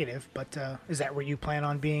 negative, but is that where you plan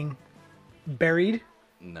on being buried?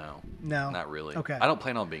 No. No. Not really. Okay. I don't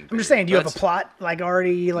plan on being buried. I'm just saying, do you have a plot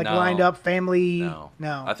already No. lined up, family? No.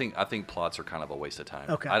 No. I think plots are kind of a waste of time.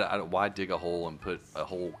 Okay. Why dig a hole and put a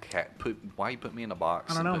whole cat? Why you put me in a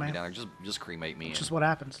box? I don't know, and put man. me down there? Just cremate me. It's just and, what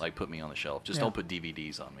happens. Like put me on the shelf. Just Yeah. don't put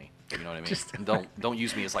DVDs on me. You know what I mean? Just- don't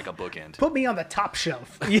use me as like a bookend. Put me on the top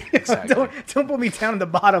shelf. Exactly. Don't put me down in the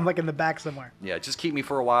bottom, like in the back somewhere. Yeah, just keep me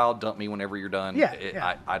for a while. Dump me whenever you're done. Yeah,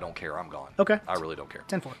 yeah. I don't care. I'm gone. Okay. I really don't care.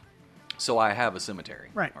 10-4. So I have a cemetery.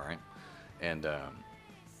 Right. All right. And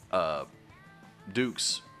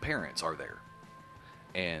Duke's parents are there.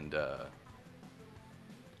 And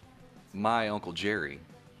my Uncle Jerry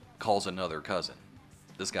calls another cousin.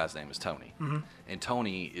 This guy's name is Tony. Mm-hmm. And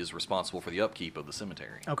Tony is responsible for the upkeep of the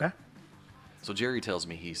cemetery. Okay. So Jerry tells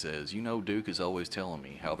me, he says, Duke is always telling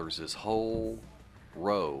me how there's this whole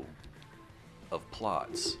row of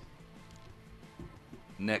plots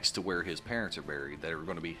next to where his parents are buried that are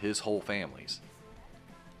going to be his whole family's.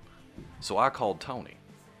 So I called Tony,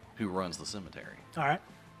 who runs the cemetery, All right.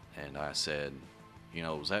 and I said,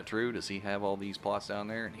 is that true? Does he have all these plots down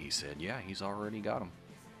there? And he said, yeah, he's already got them.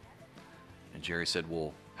 And Jerry said,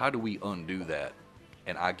 well, how do we undo that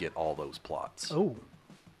and I get all those plots? Oh.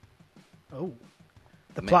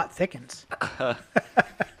 The plot thickens.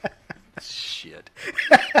 Shit.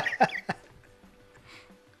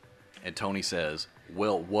 And Tony says,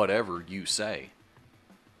 well, whatever you say,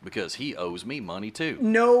 because he owes me money too.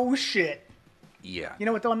 No shit. Yeah. You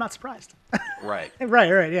know what, though? I'm not surprised. Right.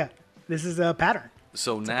 Right, yeah. This is a pattern.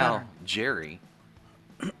 So now Jerry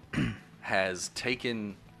has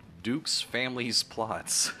taken Duke's family's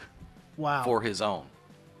plots Wow. for his own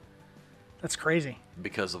That's crazy.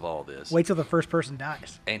 because of all this. Wait till the first person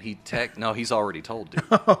dies. And he's already told Duke.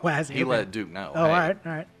 Oh, has he? He Okay. let Duke know. Oh, hey, all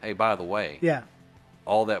right. Hey, by the way, Yeah.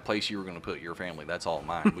 all that place you were going to put your family, that's all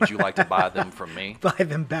mine. Would you like to buy them from me? Buy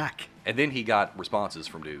them back. And then he got responses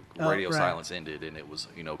from Duke. Oh, Radio right. silence ended, and it was,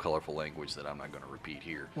 colorful language that I'm not going to repeat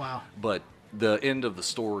here. Wow. But the end of the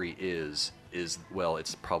story is well,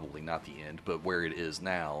 it's probably not the end, but where it is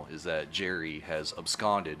now is that Jerry has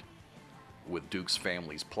absconded with Duke's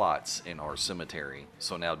family's plots in our cemetery.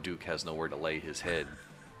 So now Duke has nowhere to lay his head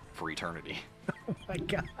for eternity. Oh, my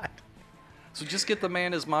God. So just get the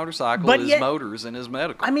man his motorcycle, But his yet- motors, and his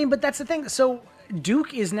medical. I mean, but that's the thing. So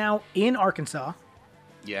Duke is now in Arkansas,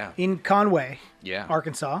 yeah. in Conway, Yeah.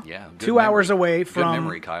 Arkansas. Yeah. good 2 hours memory. away Good from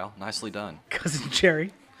memory, Kyle. Nicely done. cousin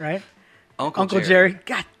Jerry, right? Uncle Jerry.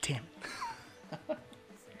 God damn it.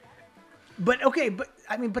 But okay, but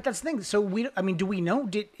that's the thing. So do we know?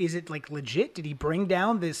 Is it like legit? Did he bring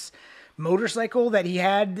down this motorcycle that he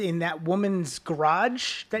had in that woman's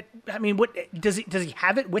garage? What does he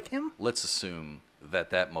have it with him? Let's assume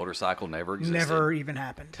that motorcycle never existed. Never even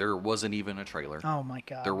happened. There wasn't even a trailer. Oh my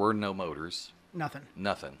God. There were no motors. Nothing.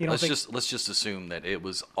 Nothing. You don't Let's just assume that it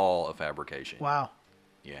was all a fabrication. Wow.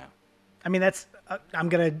 Yeah. I mean, that's. I'm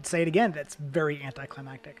gonna say it again. That's very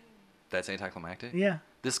anticlimactic. That's anticlimactic? Yeah.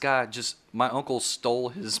 This guy my uncle stole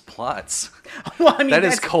his plots. Well, I mean, That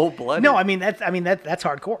is that's cold-blooded. No, that's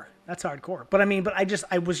hardcore. That's hardcore. But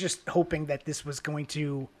I was just hoping that this was going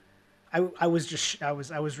to. I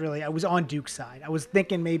was on Duke's side. I was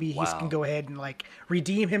thinking maybe he Wow. can go ahead and like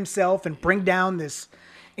redeem himself and bring down this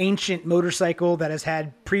ancient motorcycle that has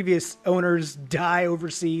had previous owners die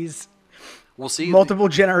overseas Well, see, multiple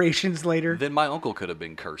generations later. then my uncle could have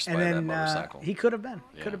been cursed And by that then motorcycle. he could have been.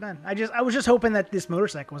 Yeah. Could have been. I was just hoping that this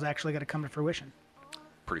motorcycle was actually going to come to fruition.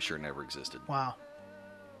 Pretty sure it never existed. Wow.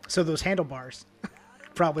 So those handlebars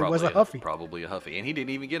probably was a Huffy. Probably a Huffy. And he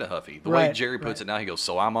didn't even get a Huffy. The way Right, Jerry puts right. it now, he goes,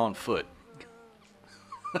 so I'm on foot.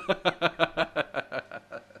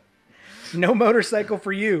 No motorcycle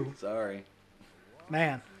for you, Sorry.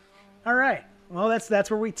 man. All right. Well, that's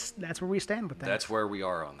where we stand with that. That's where we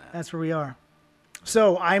are on that. That's where we are.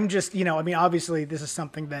 So I'm just, obviously this is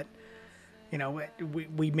something that,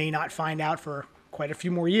 we may not find out for quite a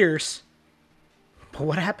few more years. But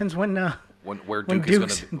what happens when Where Duke is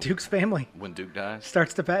Duke's, going to... Duke's family When Duke dies?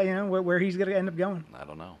 starts to pay, where he's going to end up going? I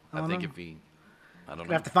don't know. I I don't think know. if he... I don't Gonna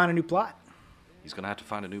know. have to find a new plot. He's going to have to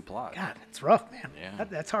find a new plot. God, it's rough, man. Yeah.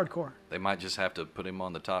 That's hardcore. They might just have to put him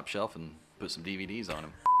on the top shelf and put some DVDs on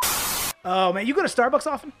him. Oh man, you go to Starbucks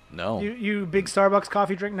often? No. You big Starbucks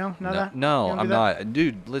coffee drink? No, that. No, I'm not,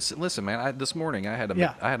 dude. Listen, man. This morning I had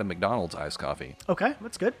a McDonald's iced coffee. Okay,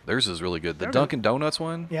 that's good. Theirs is really good. The Dunkin' Donuts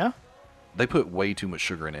one. Yeah. They put way too much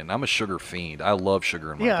sugar in it, and I'm a sugar fiend. I love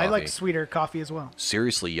sugar in my coffee. Yeah, I like sweeter coffee as well.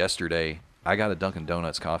 Seriously, yesterday I got a Dunkin'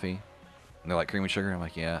 Donuts coffee. And they're like, cream and sugar? I'm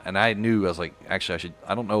like, yeah. And I was like, actually,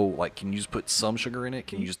 I don't know, like, can you just put some sugar in it?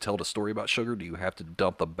 Can you just tell the story about sugar? Do you have to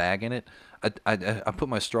dump the bag in it? I put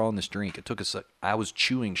my straw in this drink. It took a sec. I was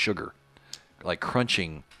chewing sugar, like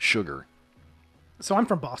crunching sugar. So I'm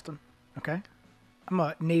from Boston, okay? I'm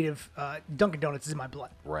a native. Dunkin' Donuts is in my blood.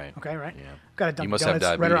 Right. Okay, right? Yeah. Got a Dunkin' You must Donuts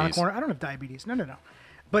have right around the diabetes. corner. I don't have diabetes. No.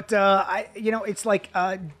 But, it's like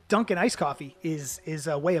Dunkin' iced coffee is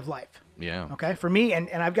a way of life. Yeah. Okay, for me, and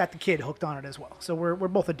I've got the kid hooked on it as well. So we're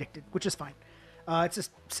both addicted, which is fine. It's a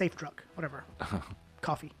safe drug, whatever.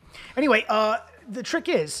 Coffee. Anyway, the trick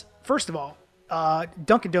is, first of all,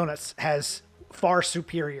 Dunkin' Donuts has far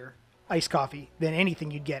superior iced coffee than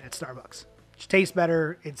anything you'd get at Starbucks. It tastes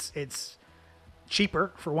better. It's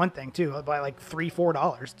cheaper for one thing too, by like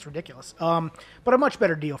 $3-4. It's ridiculous. But a much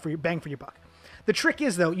better deal for your bang for your buck. The trick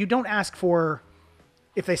is though, you don't ask for,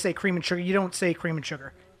 if they say cream and sugar, you don't say cream and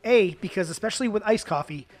sugar. Because especially with iced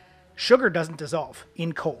coffee, sugar doesn't dissolve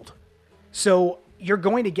in cold. So you're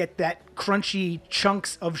going to get that crunchy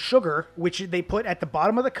chunks of sugar, which they put at the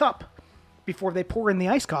bottom of the cup before they pour in the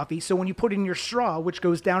iced coffee. So when you put in your straw, which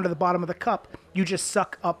goes down to the bottom of the cup, you just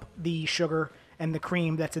suck up the sugar and the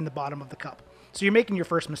cream that's in the bottom of the cup. So you're making your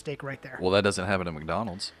first mistake right there. Well, that doesn't happen at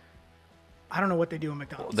McDonald's. I don't know what they do in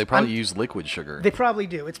McDonald's. They probably use liquid sugar. They probably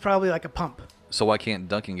do. It's probably like a pump. So why can't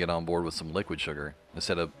Dunkin' get on board with some liquid sugar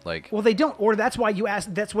instead of like? Well, they don't, or that's why you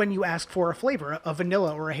ask. That's when you ask for a flavor, a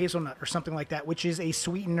vanilla or a hazelnut or something like that, which is a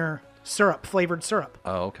sweetener syrup, flavored syrup.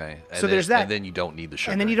 Oh, okay. So there's that, and then you don't need the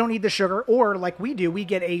sugar. And then you don't need the sugar, or like we do, we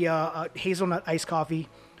get a hazelnut iced coffee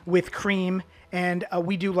with cream, and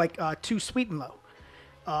we do like 2 sweet and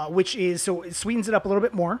low, which is so it sweetens it up a little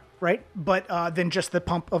bit more, right? But than just the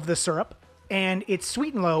pump of the syrup, and it's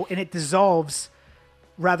sweet and low, and it dissolves.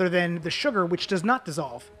 Rather than the sugar, which does not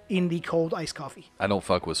dissolve in the cold iced coffee. I don't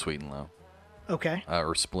fuck with Sweet and Low. Okay.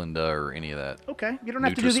 Or Splenda or any of that. Okay. You don't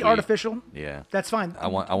have to do the NutraSweet. artificial. Yeah. That's fine. I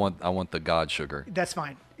want the God sugar. That's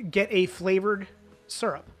fine. Get a flavored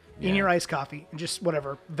syrup in your iced coffee, and just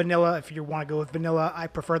whatever vanilla. If you want to go with vanilla, I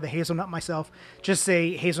prefer the hazelnut myself. Just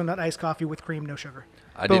say hazelnut iced coffee with cream, no sugar.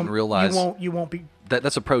 I didn't realize you won't be.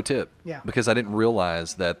 That's a pro tip. Yeah. Because I didn't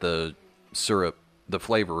realize that the syrup, the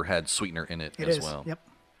flavor had sweetener in it as well. Yep.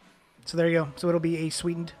 So there you go. So it'll be a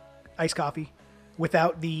sweetened iced coffee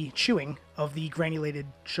without the chewing of the granulated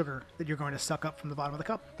sugar that you're going to suck up from the bottom of the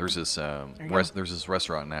cup. There's this there's this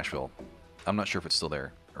restaurant in Nashville. I'm not sure if it's still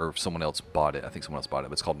there or if someone else bought it. I think someone else bought it.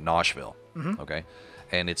 But it's called Nashville. Mm-hmm. Okay.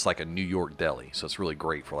 And it's like a New York deli. So it's really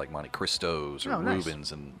great for like Monte Cristos or nice.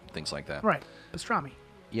 Reubens and things like that. Right. Pastrami.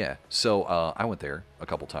 Yeah. So I went there a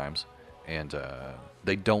couple times and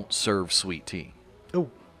they don't serve sweet tea. Oh.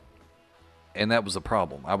 And that was the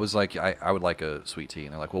problem. I was like, I would like a sweet tea.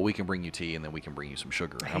 And they're like, well, we can bring you tea and then we can bring you some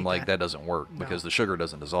sugar. I'm like, that doesn't work because the sugar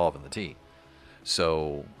doesn't dissolve in the tea.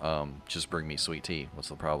 So just bring me sweet tea. What's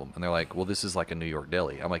the problem? And they're like, well, this is like a New York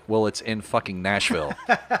deli. I'm like, well, it's in fucking Nashville.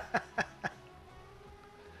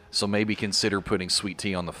 So maybe consider putting sweet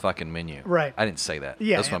tea on the fucking menu. Right. I didn't say that.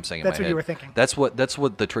 Yeah, that's what I'm saying in that's my what head. you were thinking. That's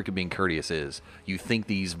what the trick of being courteous is. You think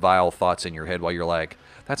these vile thoughts in your head while you're like,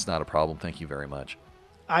 that's not a problem. Thank you very much.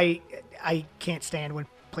 I can't stand when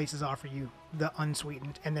places offer you the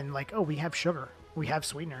unsweetened and then like, oh, we have sugar, we have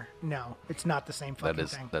sweetener. No, it's not the same fucking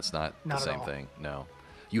thing. That's not the Not at same all. thing. No,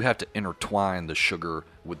 you have to intertwine the sugar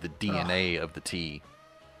with the DNA of the tea.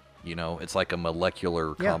 You know, it's like a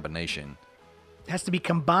molecular combination. It has to be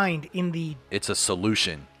combined in the. It's a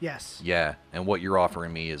solution. Yes. Yeah, and what you're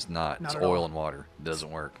offering me is not. Not It's at oil all. and water. It doesn't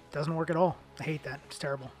work. Doesn't work at all. I hate that. It's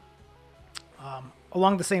terrible.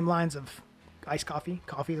 Along the same lines of iced coffee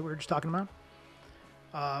that we were just talking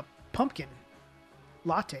about, pumpkin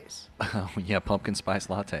lattes. Oh yeah, pumpkin spice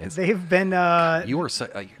lattes. They've been. You were.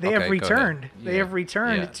 They have returned. They have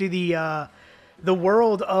returned to the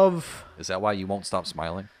world of. Is that why you won't stop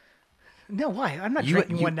smiling? No, why? I'm not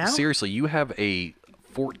drinking one now. Seriously, you have a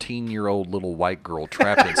 14-year-old little white girl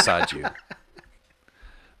trapped inside you.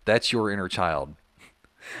 That's your inner child.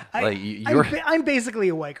 I'm basically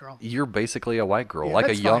a white girl. You're basically a white girl, Yeah, like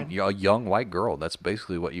that's a young white girl. That's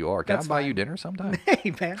basically what you are. Can That's I buy fine. you dinner sometime?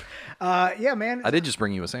 Hey, man. Yeah, man. I did just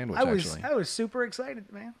bring you a sandwich. Actually, I was super excited,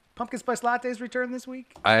 man. Pumpkin spice lattes returned this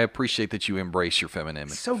week. I appreciate that you embrace your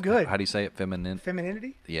femininity. So good. How do you say it?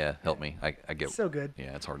 Femininity. Yeah, help me. I get. So good.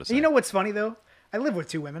 Yeah, it's hard to say. You know what's funny though? I live with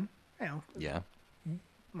 2 women. You know, Yeah.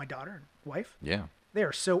 my daughter and wife. Yeah. They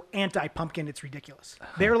are so anti-pumpkin, it's ridiculous.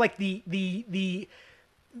 They're like the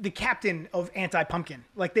captain of anti-pumpkin.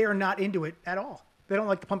 Like, they are not into it at all. They don't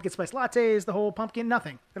like the pumpkin spice lattes, the whole pumpkin,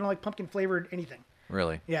 nothing. They don't like pumpkin flavored anything.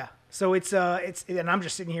 Really? Yeah. So it's and I'm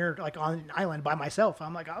just sitting here like on an island by myself.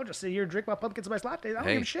 I'm like, I'll just sit here and drink my pumpkin spice latte. I don't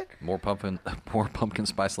give a shit. More pumpkin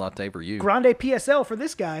spice latte for you. Grande PSL for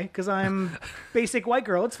this guy because I'm basic white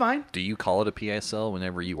girl. It's fine. Do you call it a PSL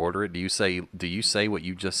whenever you order it? Do you say what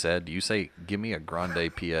you just said? Do you say, give me a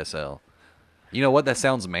Grande PSL? You know what? That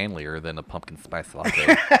sounds manlier than a pumpkin spice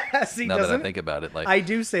latte. See, now that I think about it, like, I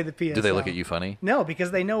do say the PSL. Do they look at you funny? No, because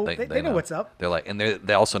they know they know what's up. They're like, and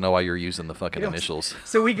they also know why you're using the fucking initials.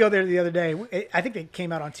 So we go there the other day. I think it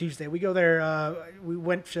came out on Tuesday. We go there. We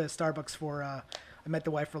went to Starbucks for. I met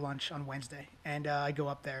the wife for lunch on Wednesday, and I go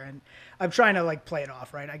up there, and I'm trying to like play it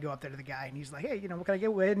off, right? I go up there to the guy, and he's like, "Hey, what can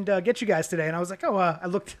I get you guys today?" And I was like, "Oh, I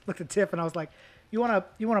looked at Tiff, and I was like." You want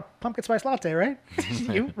a pumpkin spice latte, right?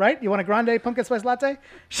 Right? You want a grande pumpkin spice latte?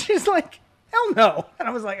 She's like, hell no. And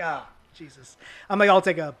I was like, Jesus. I'm like, I'll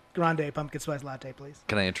take a grande pumpkin spice latte, please.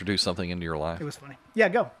 Can I introduce something into your life? It was funny. Yeah,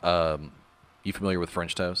 go. You familiar with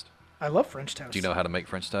French toast? I love French toast. Do you know how to make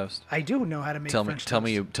French toast? I do know how to make French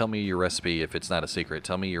toast. Tell me your recipe if it's not a secret.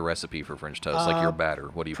 Tell me your recipe for French toast, like your batter.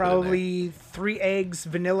 What do you put in there? Probably 3 eggs,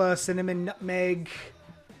 vanilla, cinnamon, nutmeg.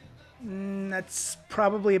 That's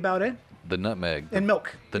probably about it. The nutmeg. And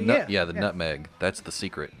milk. The nutmeg. That's the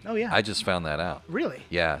secret. Oh, yeah. I just found that out. Really?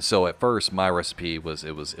 Yeah. So at first, my recipe was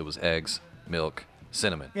eggs, milk,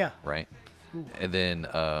 cinnamon. Yeah. Right? Ooh. And then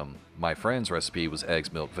my friend's recipe was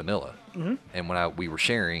eggs, milk, vanilla. Mm-hmm. And when we were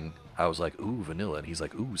sharing, I was like, ooh, vanilla. And he's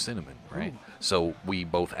like, ooh, cinnamon. Right? Ooh. So we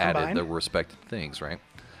both added the respective things, right?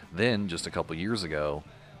 Then, just a couple years ago,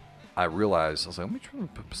 I realized, I was like, let me try to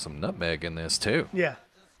put some nutmeg in this, too. Yeah.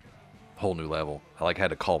 Whole new level. I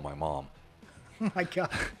had to call my mom. Oh my God.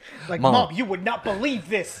 Like, Mom, you would not believe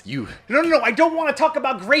this. No, I don't want to talk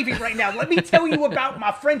about gravy right now. Let me tell you about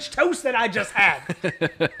my French toast that I just had.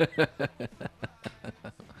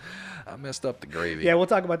 I messed up the gravy. Yeah, we'll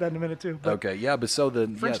talk about that in a minute too. Okay, yeah, but so the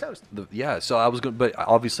French toast. So I was going, but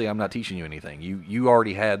obviously I'm not teaching you anything. You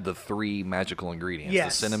already had the 3 magical ingredients: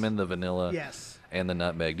 yes. The cinnamon, the vanilla, yes, and the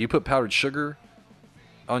nutmeg. Do you put powdered sugar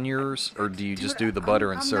on yours, or do you just do the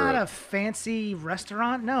butter and syrup? I'm not a fancy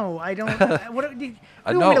restaurant. No, I don't. What do you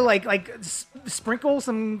want me to sprinkle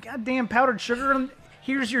some goddamn powdered sugar on?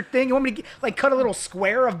 Here's your thing. You want me to cut a little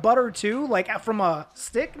square of butter too, from a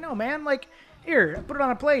stick? No, man. Here, put it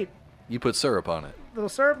on a plate. You put syrup on it. A little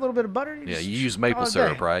syrup, a little bit of butter. You use maple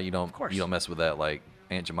syrup, right? You don't mess with that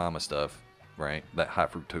Aunt Jemima stuff, right? That high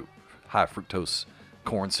fructose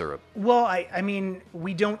corn syrup. Well, I mean,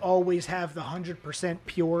 we don't always have the 100%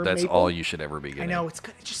 pure That's maple. all you should ever be getting. I know, it's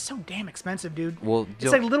good. It's just so damn expensive, dude. Well,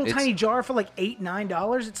 it's like a little tiny jar for $8,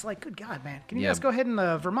 $9. It's like, good God, man. Can you guys go ahead in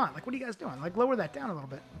Vermont? What are you guys doing? Lower that down a little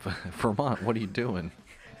bit. Vermont, what are you doing?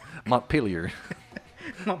 Montpelier.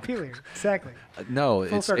 Montpelier, exactly. No,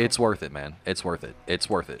 it's worth it, man. It's worth it. It's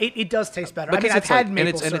worth it. It does taste better. Because I've had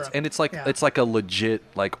maple syrup. It's like a legit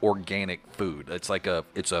organic food. It's like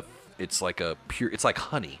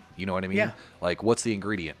honey. You know what I mean? Yeah. What's the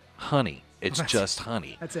ingredient? Honey. It's just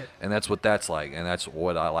honey. That's it. And that's what that's like, and that's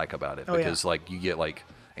what I like about it. Oh, because you get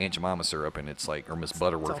Aunt Jemima syrup, and it's or Miss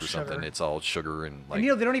Butterworth or something. Sugar. It's all sugar and And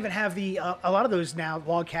they don't even have the a lot of those now,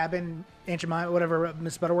 Log Cabin, Aunt Jemima, whatever,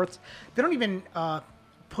 Miss Butterworth's. They don't even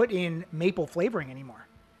put in maple flavoring anymore.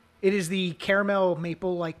 It is the caramel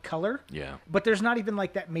maple color. Yeah. But there's not even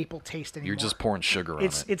that maple taste anymore. You're just pouring sugar on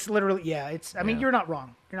it. It's literally I mean, you're not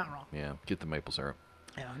wrong. You're not wrong. Yeah. Get the maple syrup.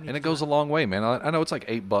 Yeah, and it goes a long way, man. I know it's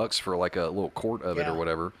 $8 for a little quart of it or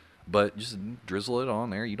whatever, but just drizzle it on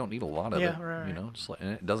there. You don't need a lot of it. Right. You know,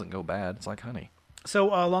 and it doesn't go bad. It's like honey.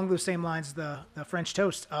 So along those same lines, the French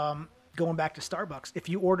toast. Going back to Starbucks, if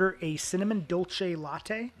you order a cinnamon dolce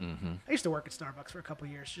latte, I used to work at Starbucks for a couple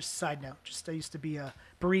of years. Just side note, I used to be a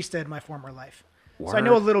barista in my former life, so I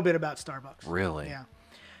know a little bit about Starbucks. Really?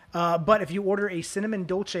 Yeah. But if you order a cinnamon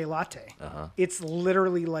dolce latte, it's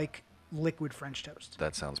literally like liquid French toast.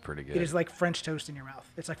 That sounds pretty good. It is like French toast in your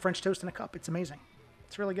mouth. It's like French toast in a cup. It's amazing.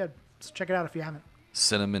 It's really good. So check it out if you haven't.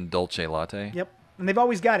 Cinnamon dolce latte? Yep. And they've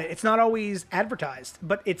always got it. It's not always advertised,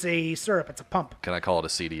 but it's a syrup. It's a pump. Can I call it a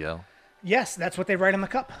CDL? Yes, that's what they write on the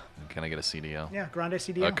cup. Can I get a CDL? Yeah, Grande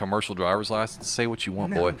CDL. A commercial driver's license? Say what you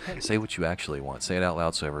want, boy. Say what you actually want. Say it out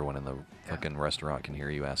loud so everyone in the fucking restaurant can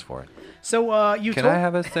hear you ask for it. So Can I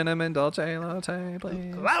have a cinnamon dolce latte,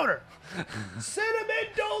 please? Louder. Cinnamon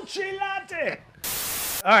dolce latte.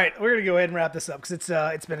 All right, we're gonna go ahead and wrap this up because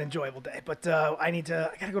it's been an enjoyable day. But I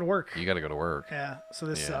gotta go to work. You gotta go to work. Yeah. So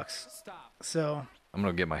this sucks. So I'm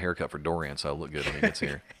gonna get my hair cut for Dorian, so I look good when he gets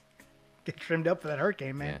here. Get trimmed up for that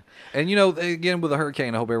hurricane, man. Yeah. And again with the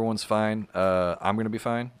hurricane, I hope everyone's fine. I'm gonna be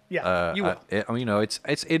fine. Yeah, you will. I mean,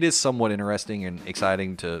 it is somewhat interesting and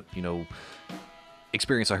exciting to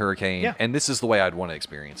experience a hurricane. Yeah. And this is the way I'd want to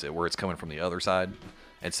experience it, where it's coming from the other side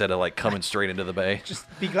instead of like coming straight into the bay. Just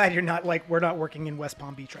be glad you're not we're not working in West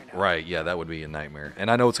Palm Beach right now. Right. Yeah, that would be a nightmare. And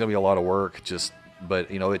I know it's gonna be a lot of work.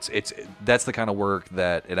 But it's that's the kind of work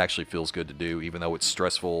that it actually feels good to do, even though it's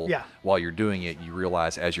stressful. Yeah. While you're doing it, you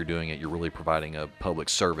realize as you're doing it, you're really providing a public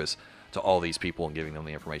service to all these people and giving them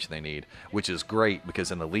the information they need, which is great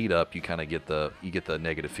because in the lead up, you kind of get the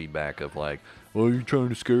negative feedback of like, well, you're trying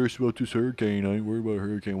to scare us about this hurricane. I ain't worried about a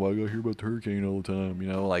hurricane. Why I gotta hear about the hurricane all the time?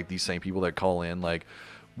 Like these same people that call in like,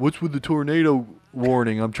 what's with the tornado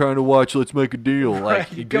warning? I'm trying to watch Let's Make a Deal.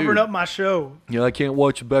 Like, you're covering up my show. I can't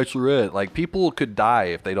watch The Bachelorette. Like, people could die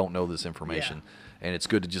if they don't know this information. Yeah. And it's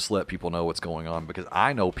good to just let people know what's going on because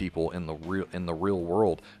I know people in the real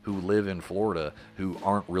world who live in Florida who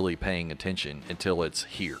aren't really paying attention until it's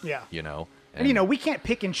here. Yeah. And we can't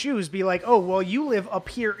pick and choose, be like, oh, well, you live up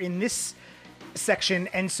here in this section,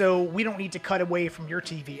 and so we don't need to cut away from your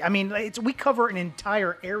TV. I mean, we cover an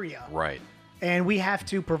entire area. Right. And we have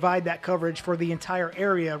to provide that coverage for the entire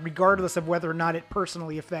area, regardless of whether or not it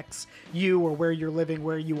personally affects you or where you're living,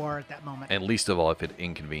 where you are at that moment. And least of all, if it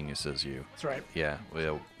inconveniences you. That's right. Yeah.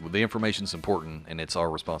 Well, the information's important, and it's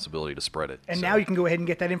our responsibility to spread it. And now you can go ahead and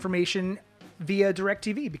get that information via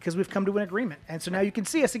DirecTV because we've come to an agreement. And so now you can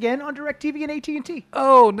see us again on DirecTV and AT&T.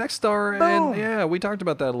 Oh, Nexstar. Boom. And we talked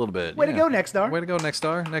about that a little bit. Way to go, Nexstar. Way to go,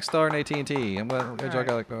 Nexstar. Nexstar and AT&T.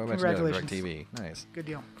 Congratulations. DirecTV. Nice. Good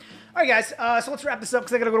deal. All right, guys, so let's wrap this up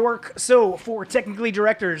because I got to go to work. So for Technically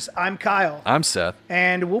Directors, I'm Kyle. I'm Seth.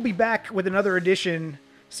 And we'll be back with another edition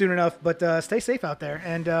soon enough, but stay safe out there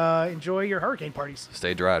and enjoy your hurricane parties.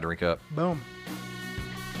 Stay dry, drink up. Boom.